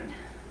side.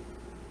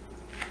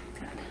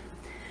 Good.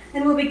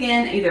 And we'll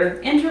begin either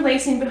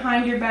interlacing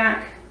behind your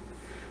back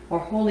or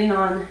holding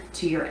on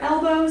to your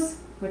elbows,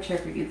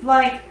 whichever you'd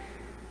like,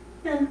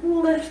 and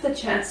lift the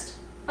chest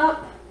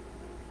up,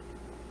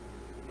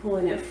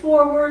 pulling it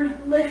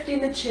forward, lifting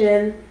the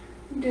chin,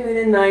 doing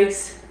a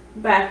nice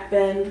back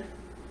bend.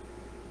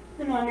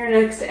 And on your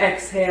next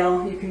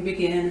exhale, you can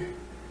begin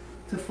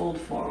to fold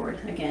forward.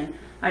 Again,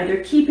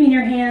 either keeping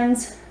your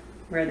hands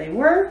where they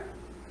were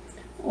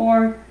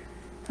or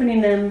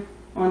putting them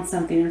on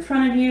something in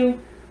front of you,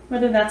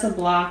 whether that's a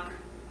block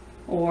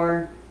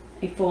or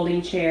a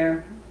folding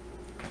chair.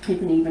 You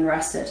can even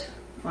rest it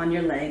on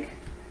your leg.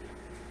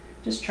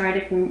 Just try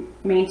to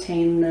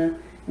maintain the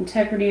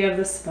integrity of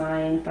the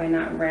spine by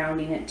not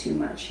rounding it too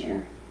much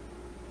here.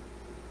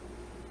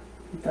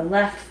 With the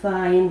left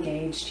thigh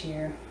engaged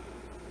here.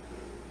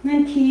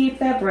 And keep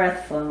that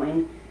breath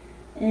flowing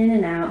in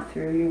and out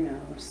through your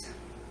nose.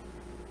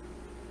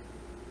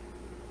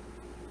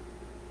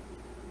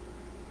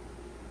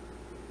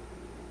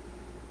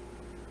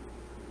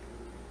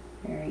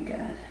 Very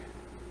good.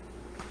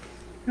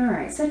 All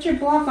right, set your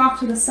block off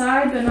to the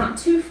side, but not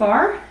too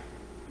far.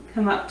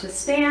 Come up to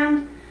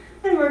stand,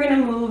 and we're going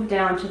to move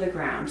down to the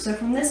ground. So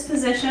from this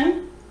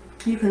position,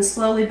 you can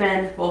slowly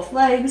bend both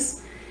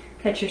legs.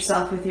 Catch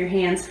yourself with your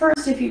hands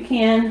first if you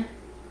can,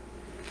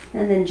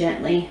 and then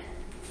gently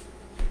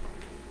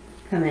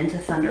come into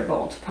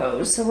thunderbolt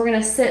pose. So we're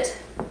going to sit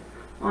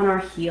on our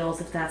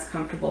heels if that's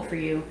comfortable for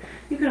you.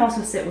 You can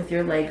also sit with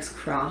your legs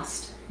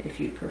crossed if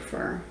you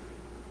prefer.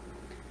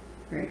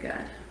 Very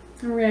good.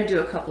 And we're going to do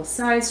a couple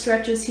side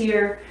stretches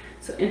here.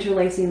 So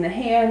interlacing the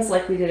hands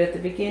like we did at the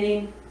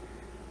beginning.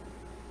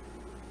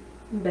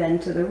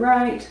 Bend to the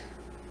right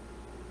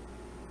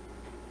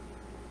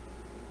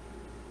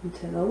and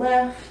to the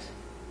left.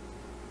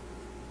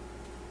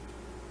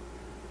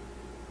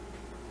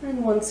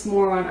 And once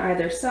more on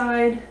either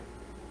side,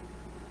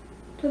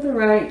 to the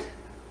right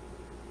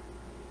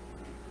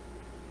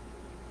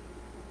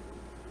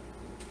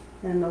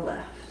and the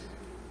left.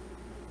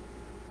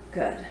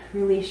 Good.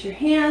 Release your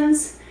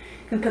hands.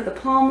 You can put the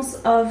palms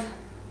of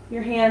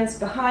your hands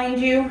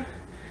behind you,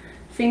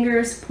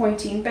 fingers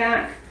pointing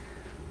back.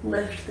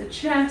 Lift the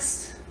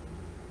chest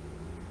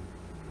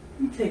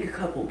and take a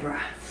couple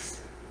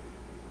breaths.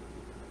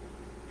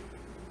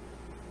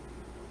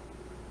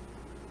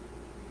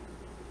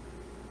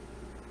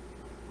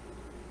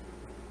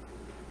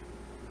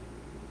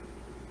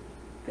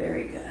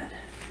 Very good.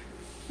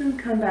 And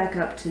come back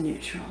up to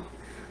neutral.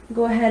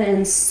 Go ahead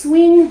and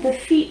swing the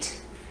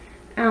feet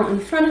out in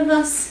front of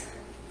us.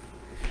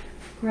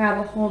 Grab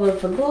a hold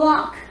of the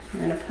block.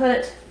 We're going to put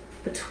it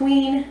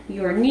between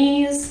your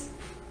knees.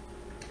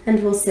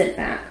 And we'll sit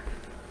back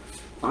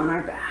on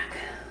our back.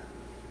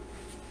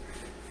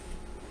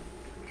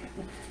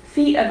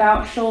 Feet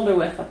about shoulder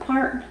width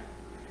apart.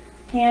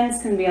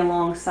 Hands can be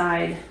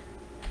alongside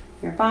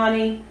your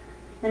body.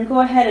 And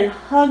go ahead and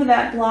hug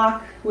that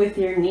block with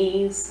your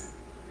knees.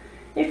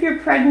 If you're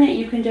pregnant,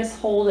 you can just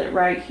hold it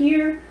right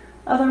here.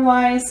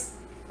 Otherwise,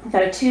 I've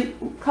got a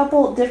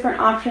couple different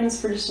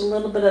options for just a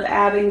little bit of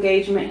ab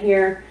engagement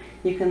here.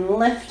 You can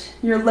lift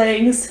your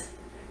legs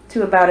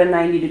to about a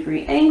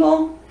 90-degree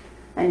angle,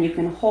 and you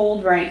can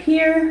hold right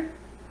here.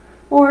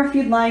 Or if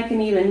you'd like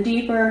an even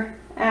deeper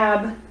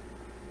ab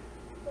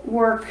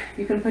work,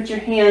 you can put your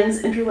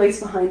hands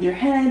interlaced behind your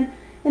head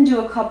and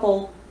do a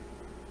couple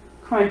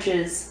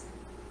crunches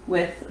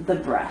with the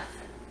breath.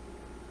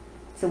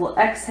 So we'll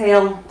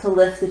exhale to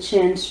lift the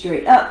chin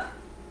straight up.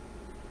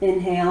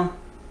 Inhale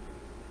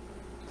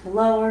to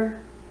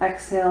lower.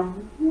 Exhale,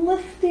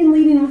 lifting,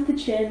 leading with the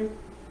chin.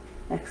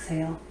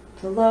 Exhale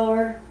to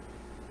lower.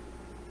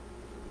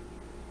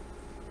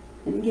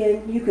 And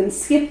again, you can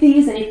skip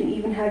these and you can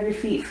even have your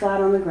feet flat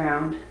on the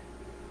ground.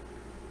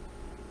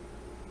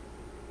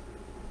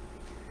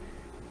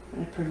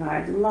 I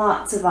provide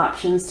lots of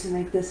options to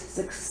make this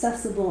as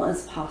accessible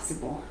as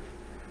possible.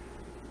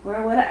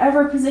 Or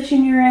whatever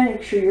position you're in,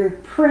 make sure you're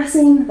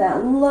pressing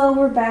that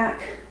lower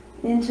back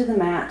into the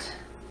mat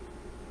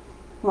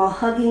while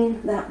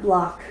hugging that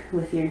block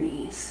with your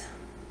knees.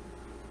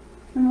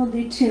 And we'll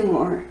do 2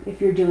 more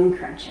if you're doing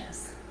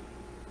crunches.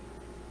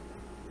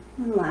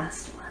 And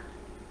last one.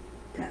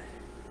 Good.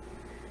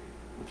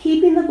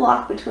 Keeping the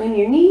block between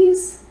your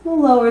knees,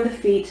 we'll lower the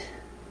feet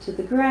to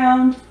the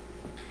ground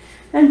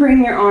and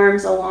bring your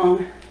arms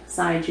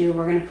alongside you.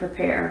 We're going to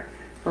prepare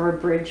for a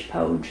bridge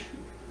pose.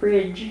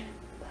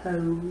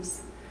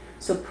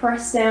 So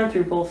press down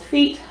through both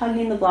feet,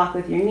 hugging the block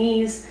with your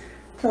knees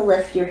to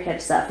lift your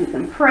hips up. You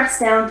can press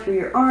down through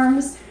your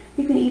arms.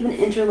 You can even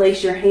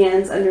interlace your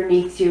hands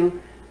underneath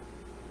you,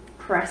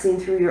 pressing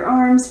through your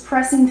arms,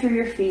 pressing through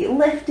your feet,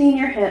 lifting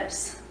your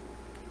hips.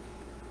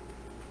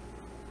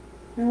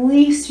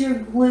 Release your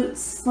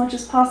glutes as much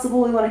as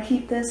possible. We want to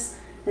keep this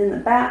in the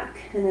back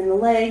and in the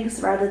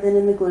legs rather than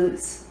in the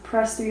glutes.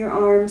 Press through your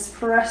arms,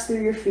 press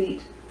through your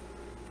feet.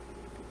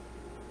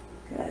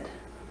 Good.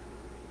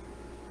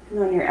 And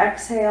on your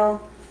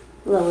exhale,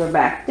 lower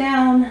back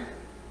down.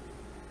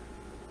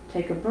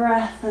 Take a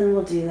breath, and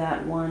we'll do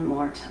that 1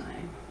 more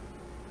time.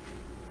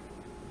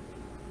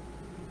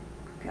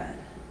 Good.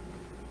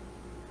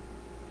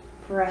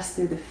 Press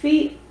through the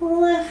feet,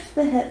 lift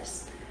the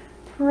hips,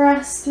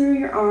 press through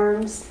your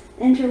arms,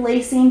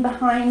 interlacing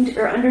behind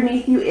or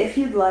underneath you if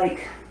you'd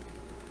like.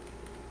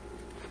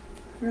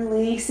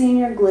 Releasing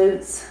your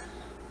glutes.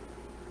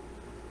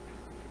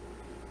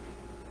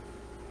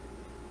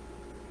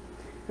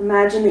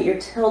 Imagine that you're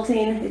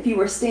tilting, if you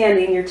were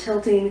standing, you're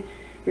tilting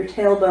your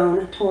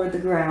tailbone toward the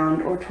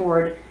ground or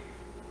toward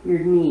your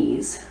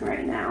knees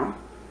right now.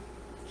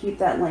 Keep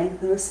that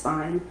length in the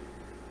spine.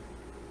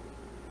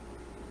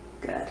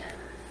 Good.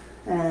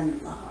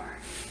 And lower.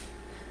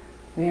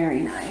 Very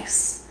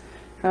nice.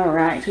 All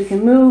right, we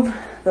can move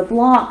the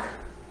block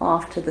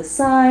off to the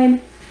side,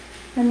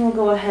 and we'll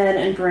go ahead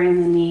and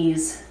bring the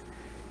knees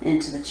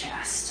into the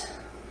chest.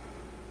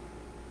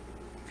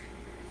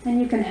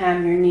 And you can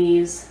have your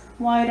knees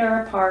wider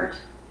apart,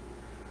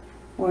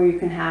 or you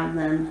can have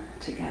them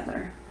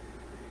together.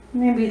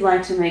 Maybe you'd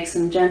like to make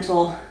some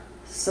gentle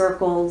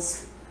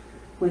circles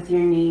with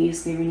your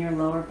knees, giving your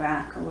lower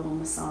back a little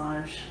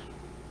massage.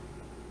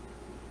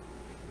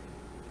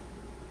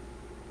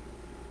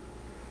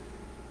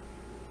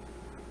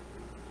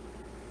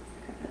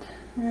 Good.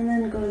 And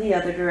then go the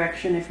other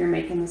direction if you're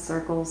making the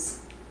circles.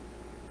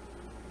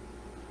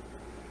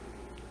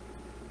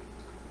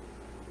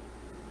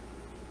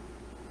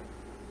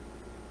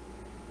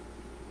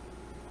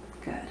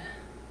 Good.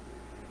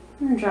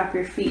 And drop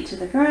your feet to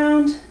the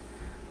ground.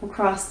 We'll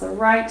cross the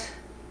right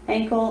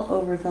ankle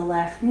over the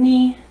left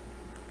knee,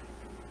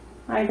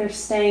 either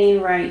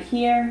staying right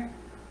here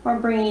or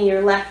bringing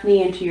your left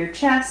knee into your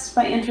chest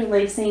by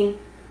interlacing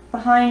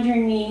behind your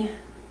knee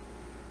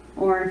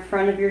or in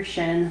front of your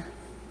shin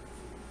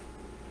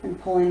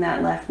and pulling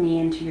that left knee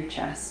into your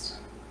chest.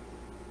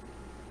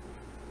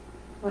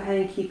 Go ahead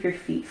and keep your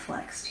feet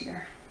flexed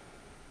here.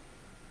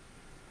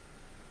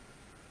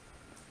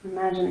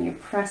 Imagine that you're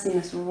pressing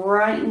this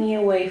right knee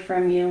away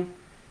from you,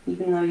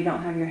 even though you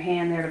don't have your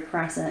hand there to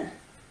press it,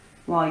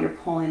 while you're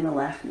pulling the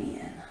left knee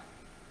in.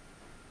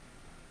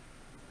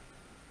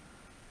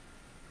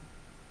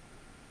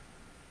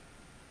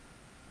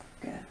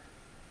 Good.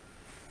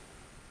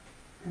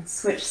 And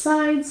switch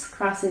sides,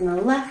 crossing the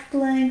left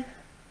leg,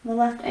 the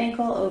left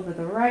ankle over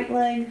the right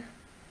leg.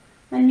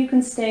 And you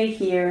can stay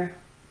here,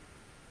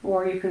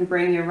 or you can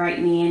bring your right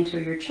knee into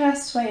your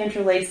chest by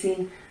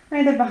interlacing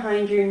either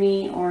behind your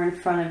knee or in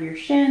front of your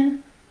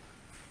shin,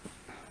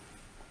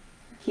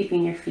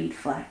 keeping your feet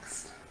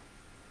flexed.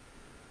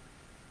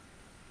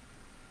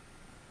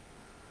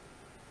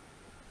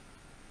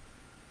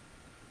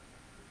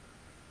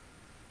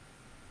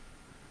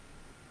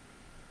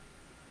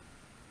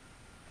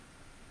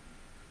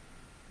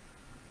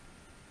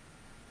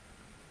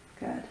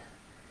 Good.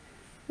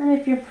 And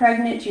if you're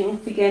pregnant, you can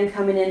begin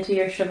coming into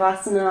your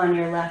Shavasana on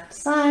your left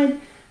side.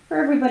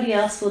 For everybody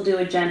else, we'll do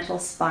a gentle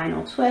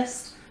spinal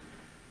twist,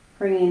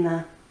 bringing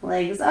the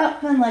legs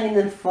up and letting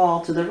them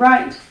fall to the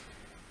right.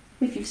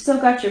 If you've still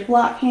got your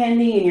block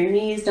handy and your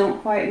knees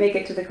don't quite make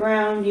it to the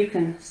ground, you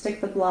can stick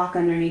the block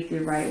underneath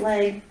your right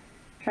leg.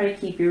 Try to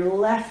keep your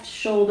left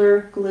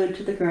shoulder glued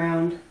to the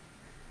ground.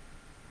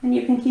 And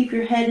you can keep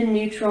your head in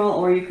neutral,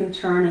 or you can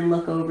turn and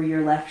look over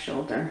your left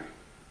shoulder.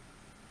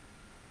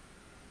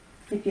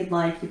 If you'd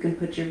like, you can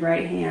put your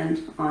right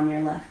hand on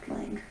your left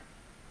leg.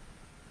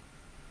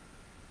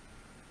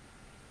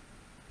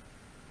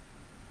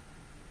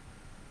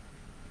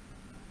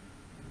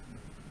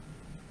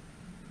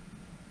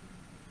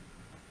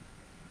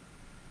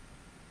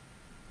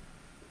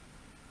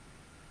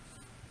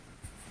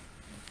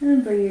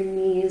 And bring your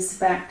knees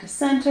back to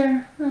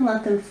center and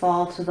let them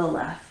fall to the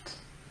left.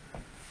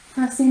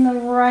 Pressing the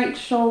right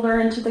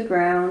shoulder into the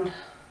ground.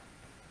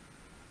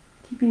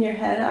 Keeping your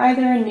head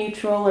either in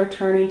neutral or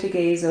turning to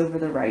gaze over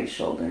the right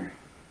shoulder.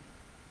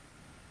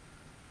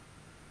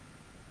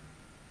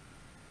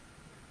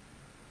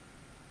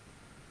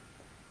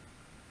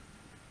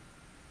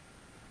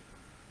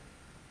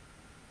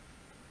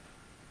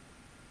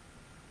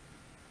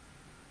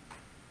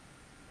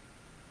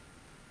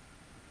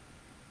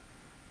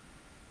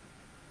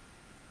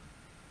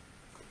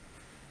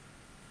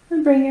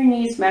 And bring your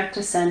knees back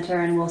to center,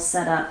 and we'll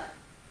set up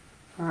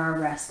for our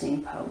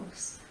resting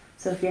pose.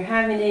 So if you're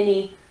having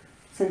any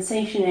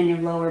sensation in your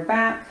lower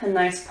back, a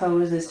nice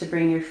pose is to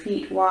bring your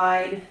feet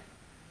wide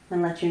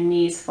and let your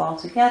knees fall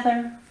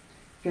together.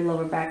 If your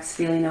lower back's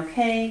feeling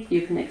okay,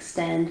 you can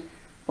extend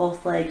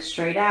both legs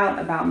straight out,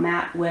 about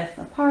mat width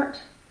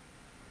apart.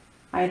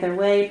 Either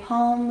way,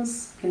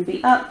 palms can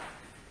be up,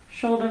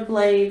 shoulder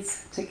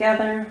blades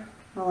together,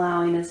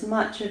 allowing as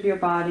much of your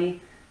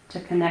body to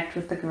connect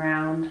with the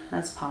ground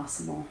as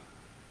possible.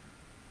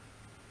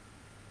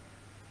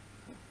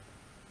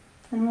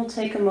 And we'll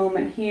take a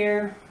moment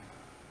here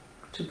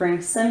to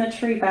bring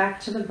symmetry back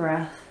to the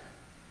breath,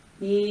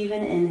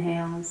 even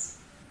inhales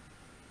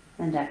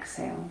and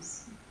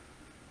exhales.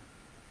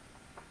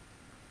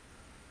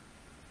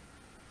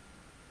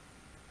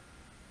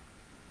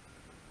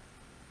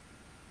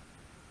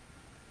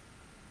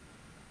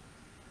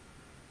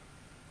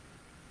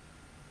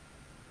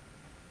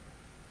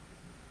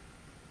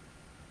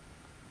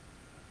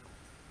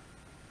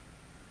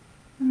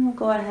 And we'll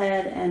go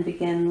ahead and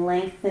begin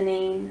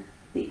lengthening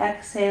the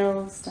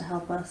exhales to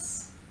help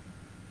us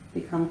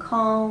become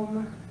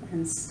calm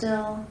and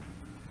still.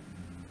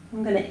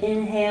 I'm going to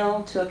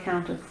inhale to a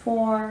count of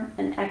 4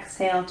 and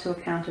exhale to a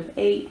count of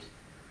 8,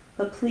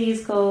 but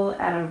please go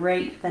at a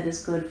rate that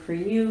is good for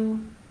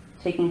you,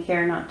 taking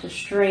care not to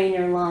strain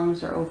your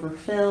lungs or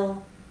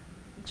overfill.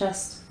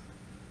 Just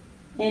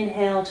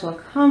inhale to a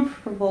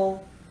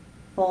comfortable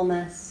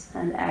fullness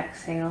and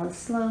exhale as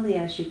slowly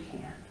as you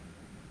can.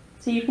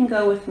 So you can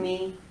go with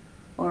me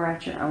or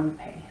at your own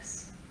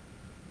pace.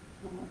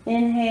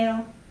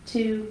 Inhale,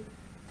 2,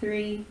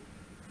 3,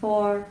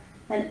 4,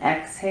 and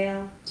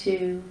exhale,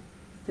 2,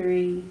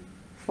 3,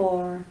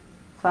 4,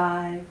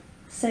 5,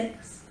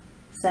 6,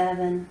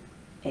 7,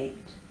 8.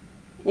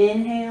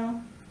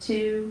 Inhale,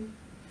 2,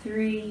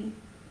 3,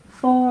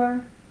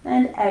 4,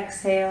 and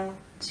exhale,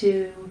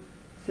 2,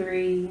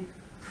 3,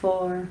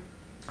 4,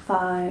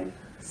 5,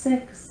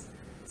 6,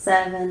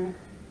 7,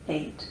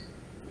 8.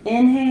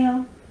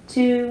 Inhale,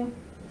 2,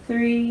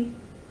 3,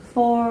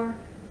 4,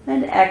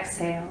 and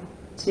exhale,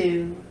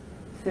 2,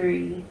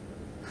 3,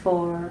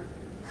 4,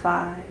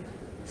 5,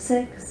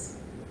 6,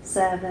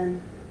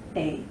 7,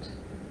 8.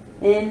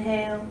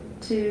 Inhale,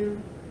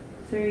 2,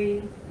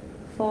 3,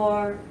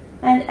 4,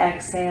 and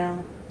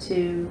exhale,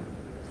 2,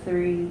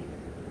 3,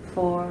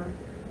 4,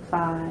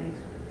 5,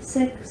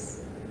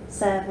 6,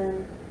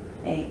 7,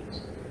 8.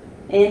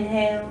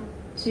 Inhale,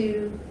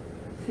 2,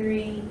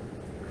 3,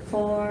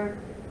 4,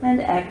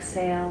 and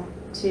exhale,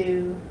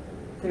 2,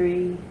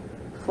 3,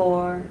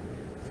 4,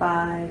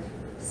 5,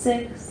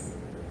 6,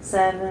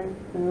 7,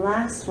 and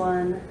last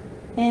one.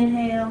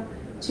 Inhale,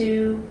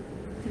 2,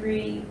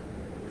 3,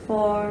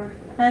 4,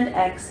 and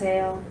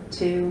exhale,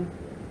 2,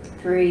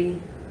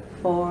 3,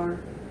 4,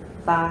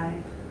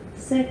 5,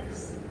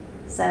 6,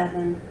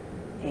 7,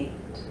 8.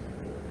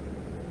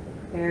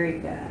 Very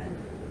good.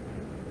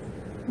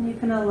 And you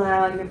can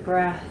allow your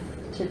breath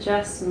to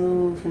just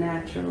move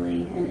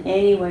naturally in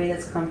any way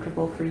that's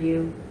comfortable for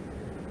you.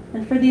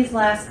 And for these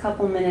last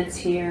couple minutes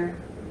here,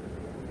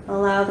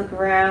 allow the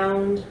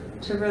ground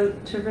to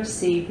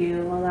receive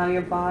you. Allow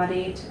your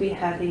body to be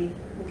heavy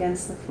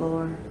against the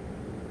floor.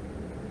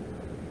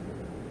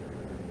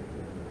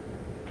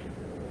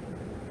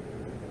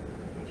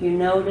 If you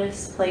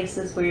notice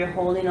places where you're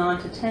holding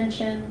on to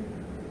tension,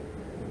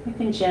 you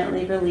can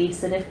gently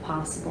release it if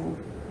possible.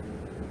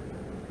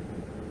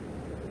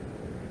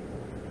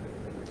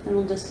 And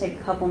we'll just take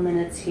a couple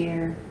minutes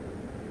here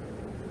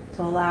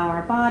to allow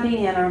our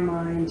body and our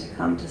mind to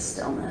come to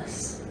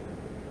stillness.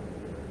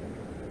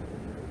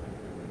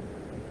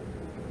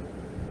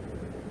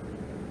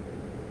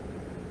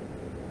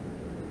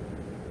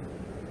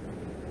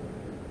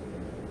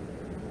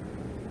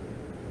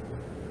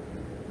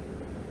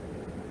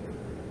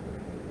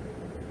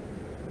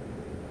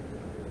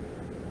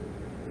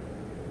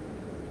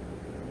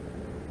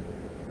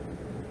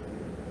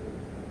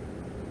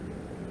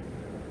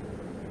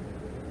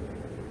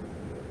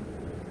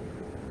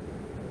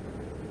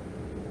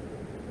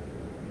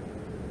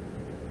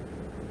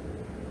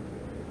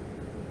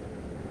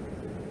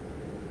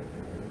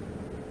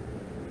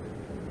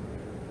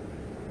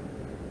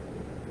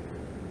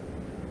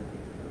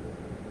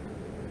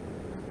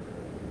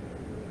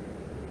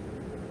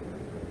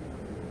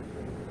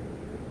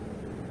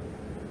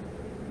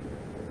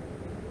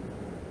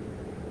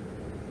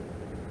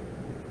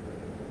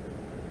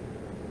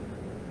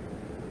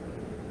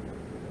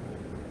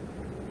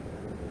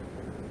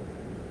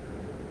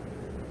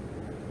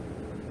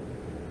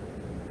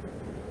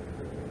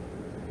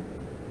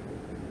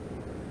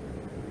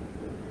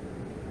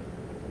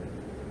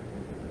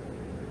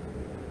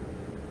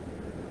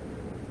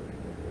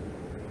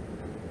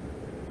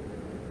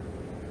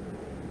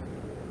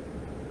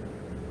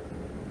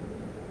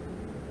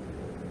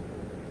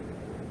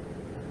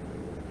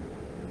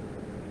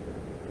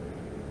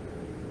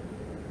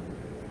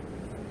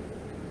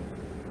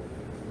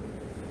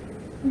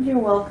 You're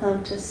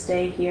welcome to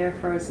stay here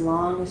for as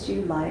long as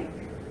you like.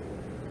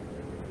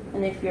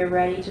 And if you're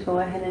ready to go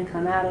ahead and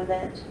come out of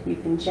it, you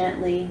can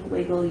gently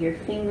wiggle your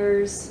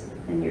fingers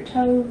and your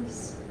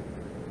toes.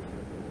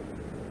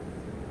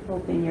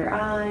 Open your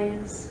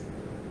eyes.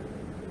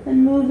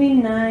 And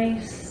moving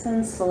nice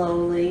and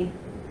slowly.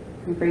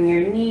 And bring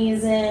your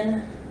knees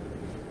in.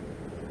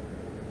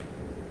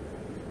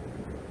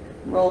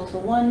 Roll to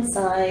one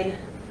side.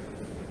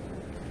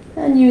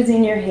 And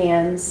using your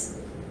hands,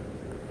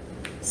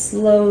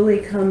 slowly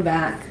come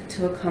back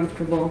to a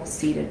comfortable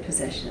seated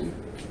position.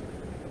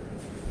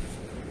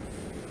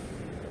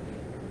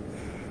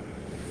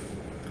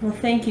 Well,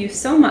 thank you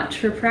so much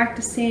for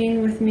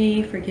practicing with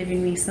me, for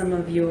giving me some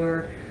of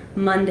your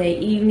Monday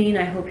evening.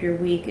 I hope your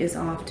week is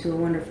off to a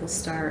wonderful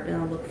start, and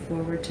I'll look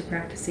forward to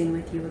practicing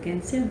with you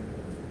again soon.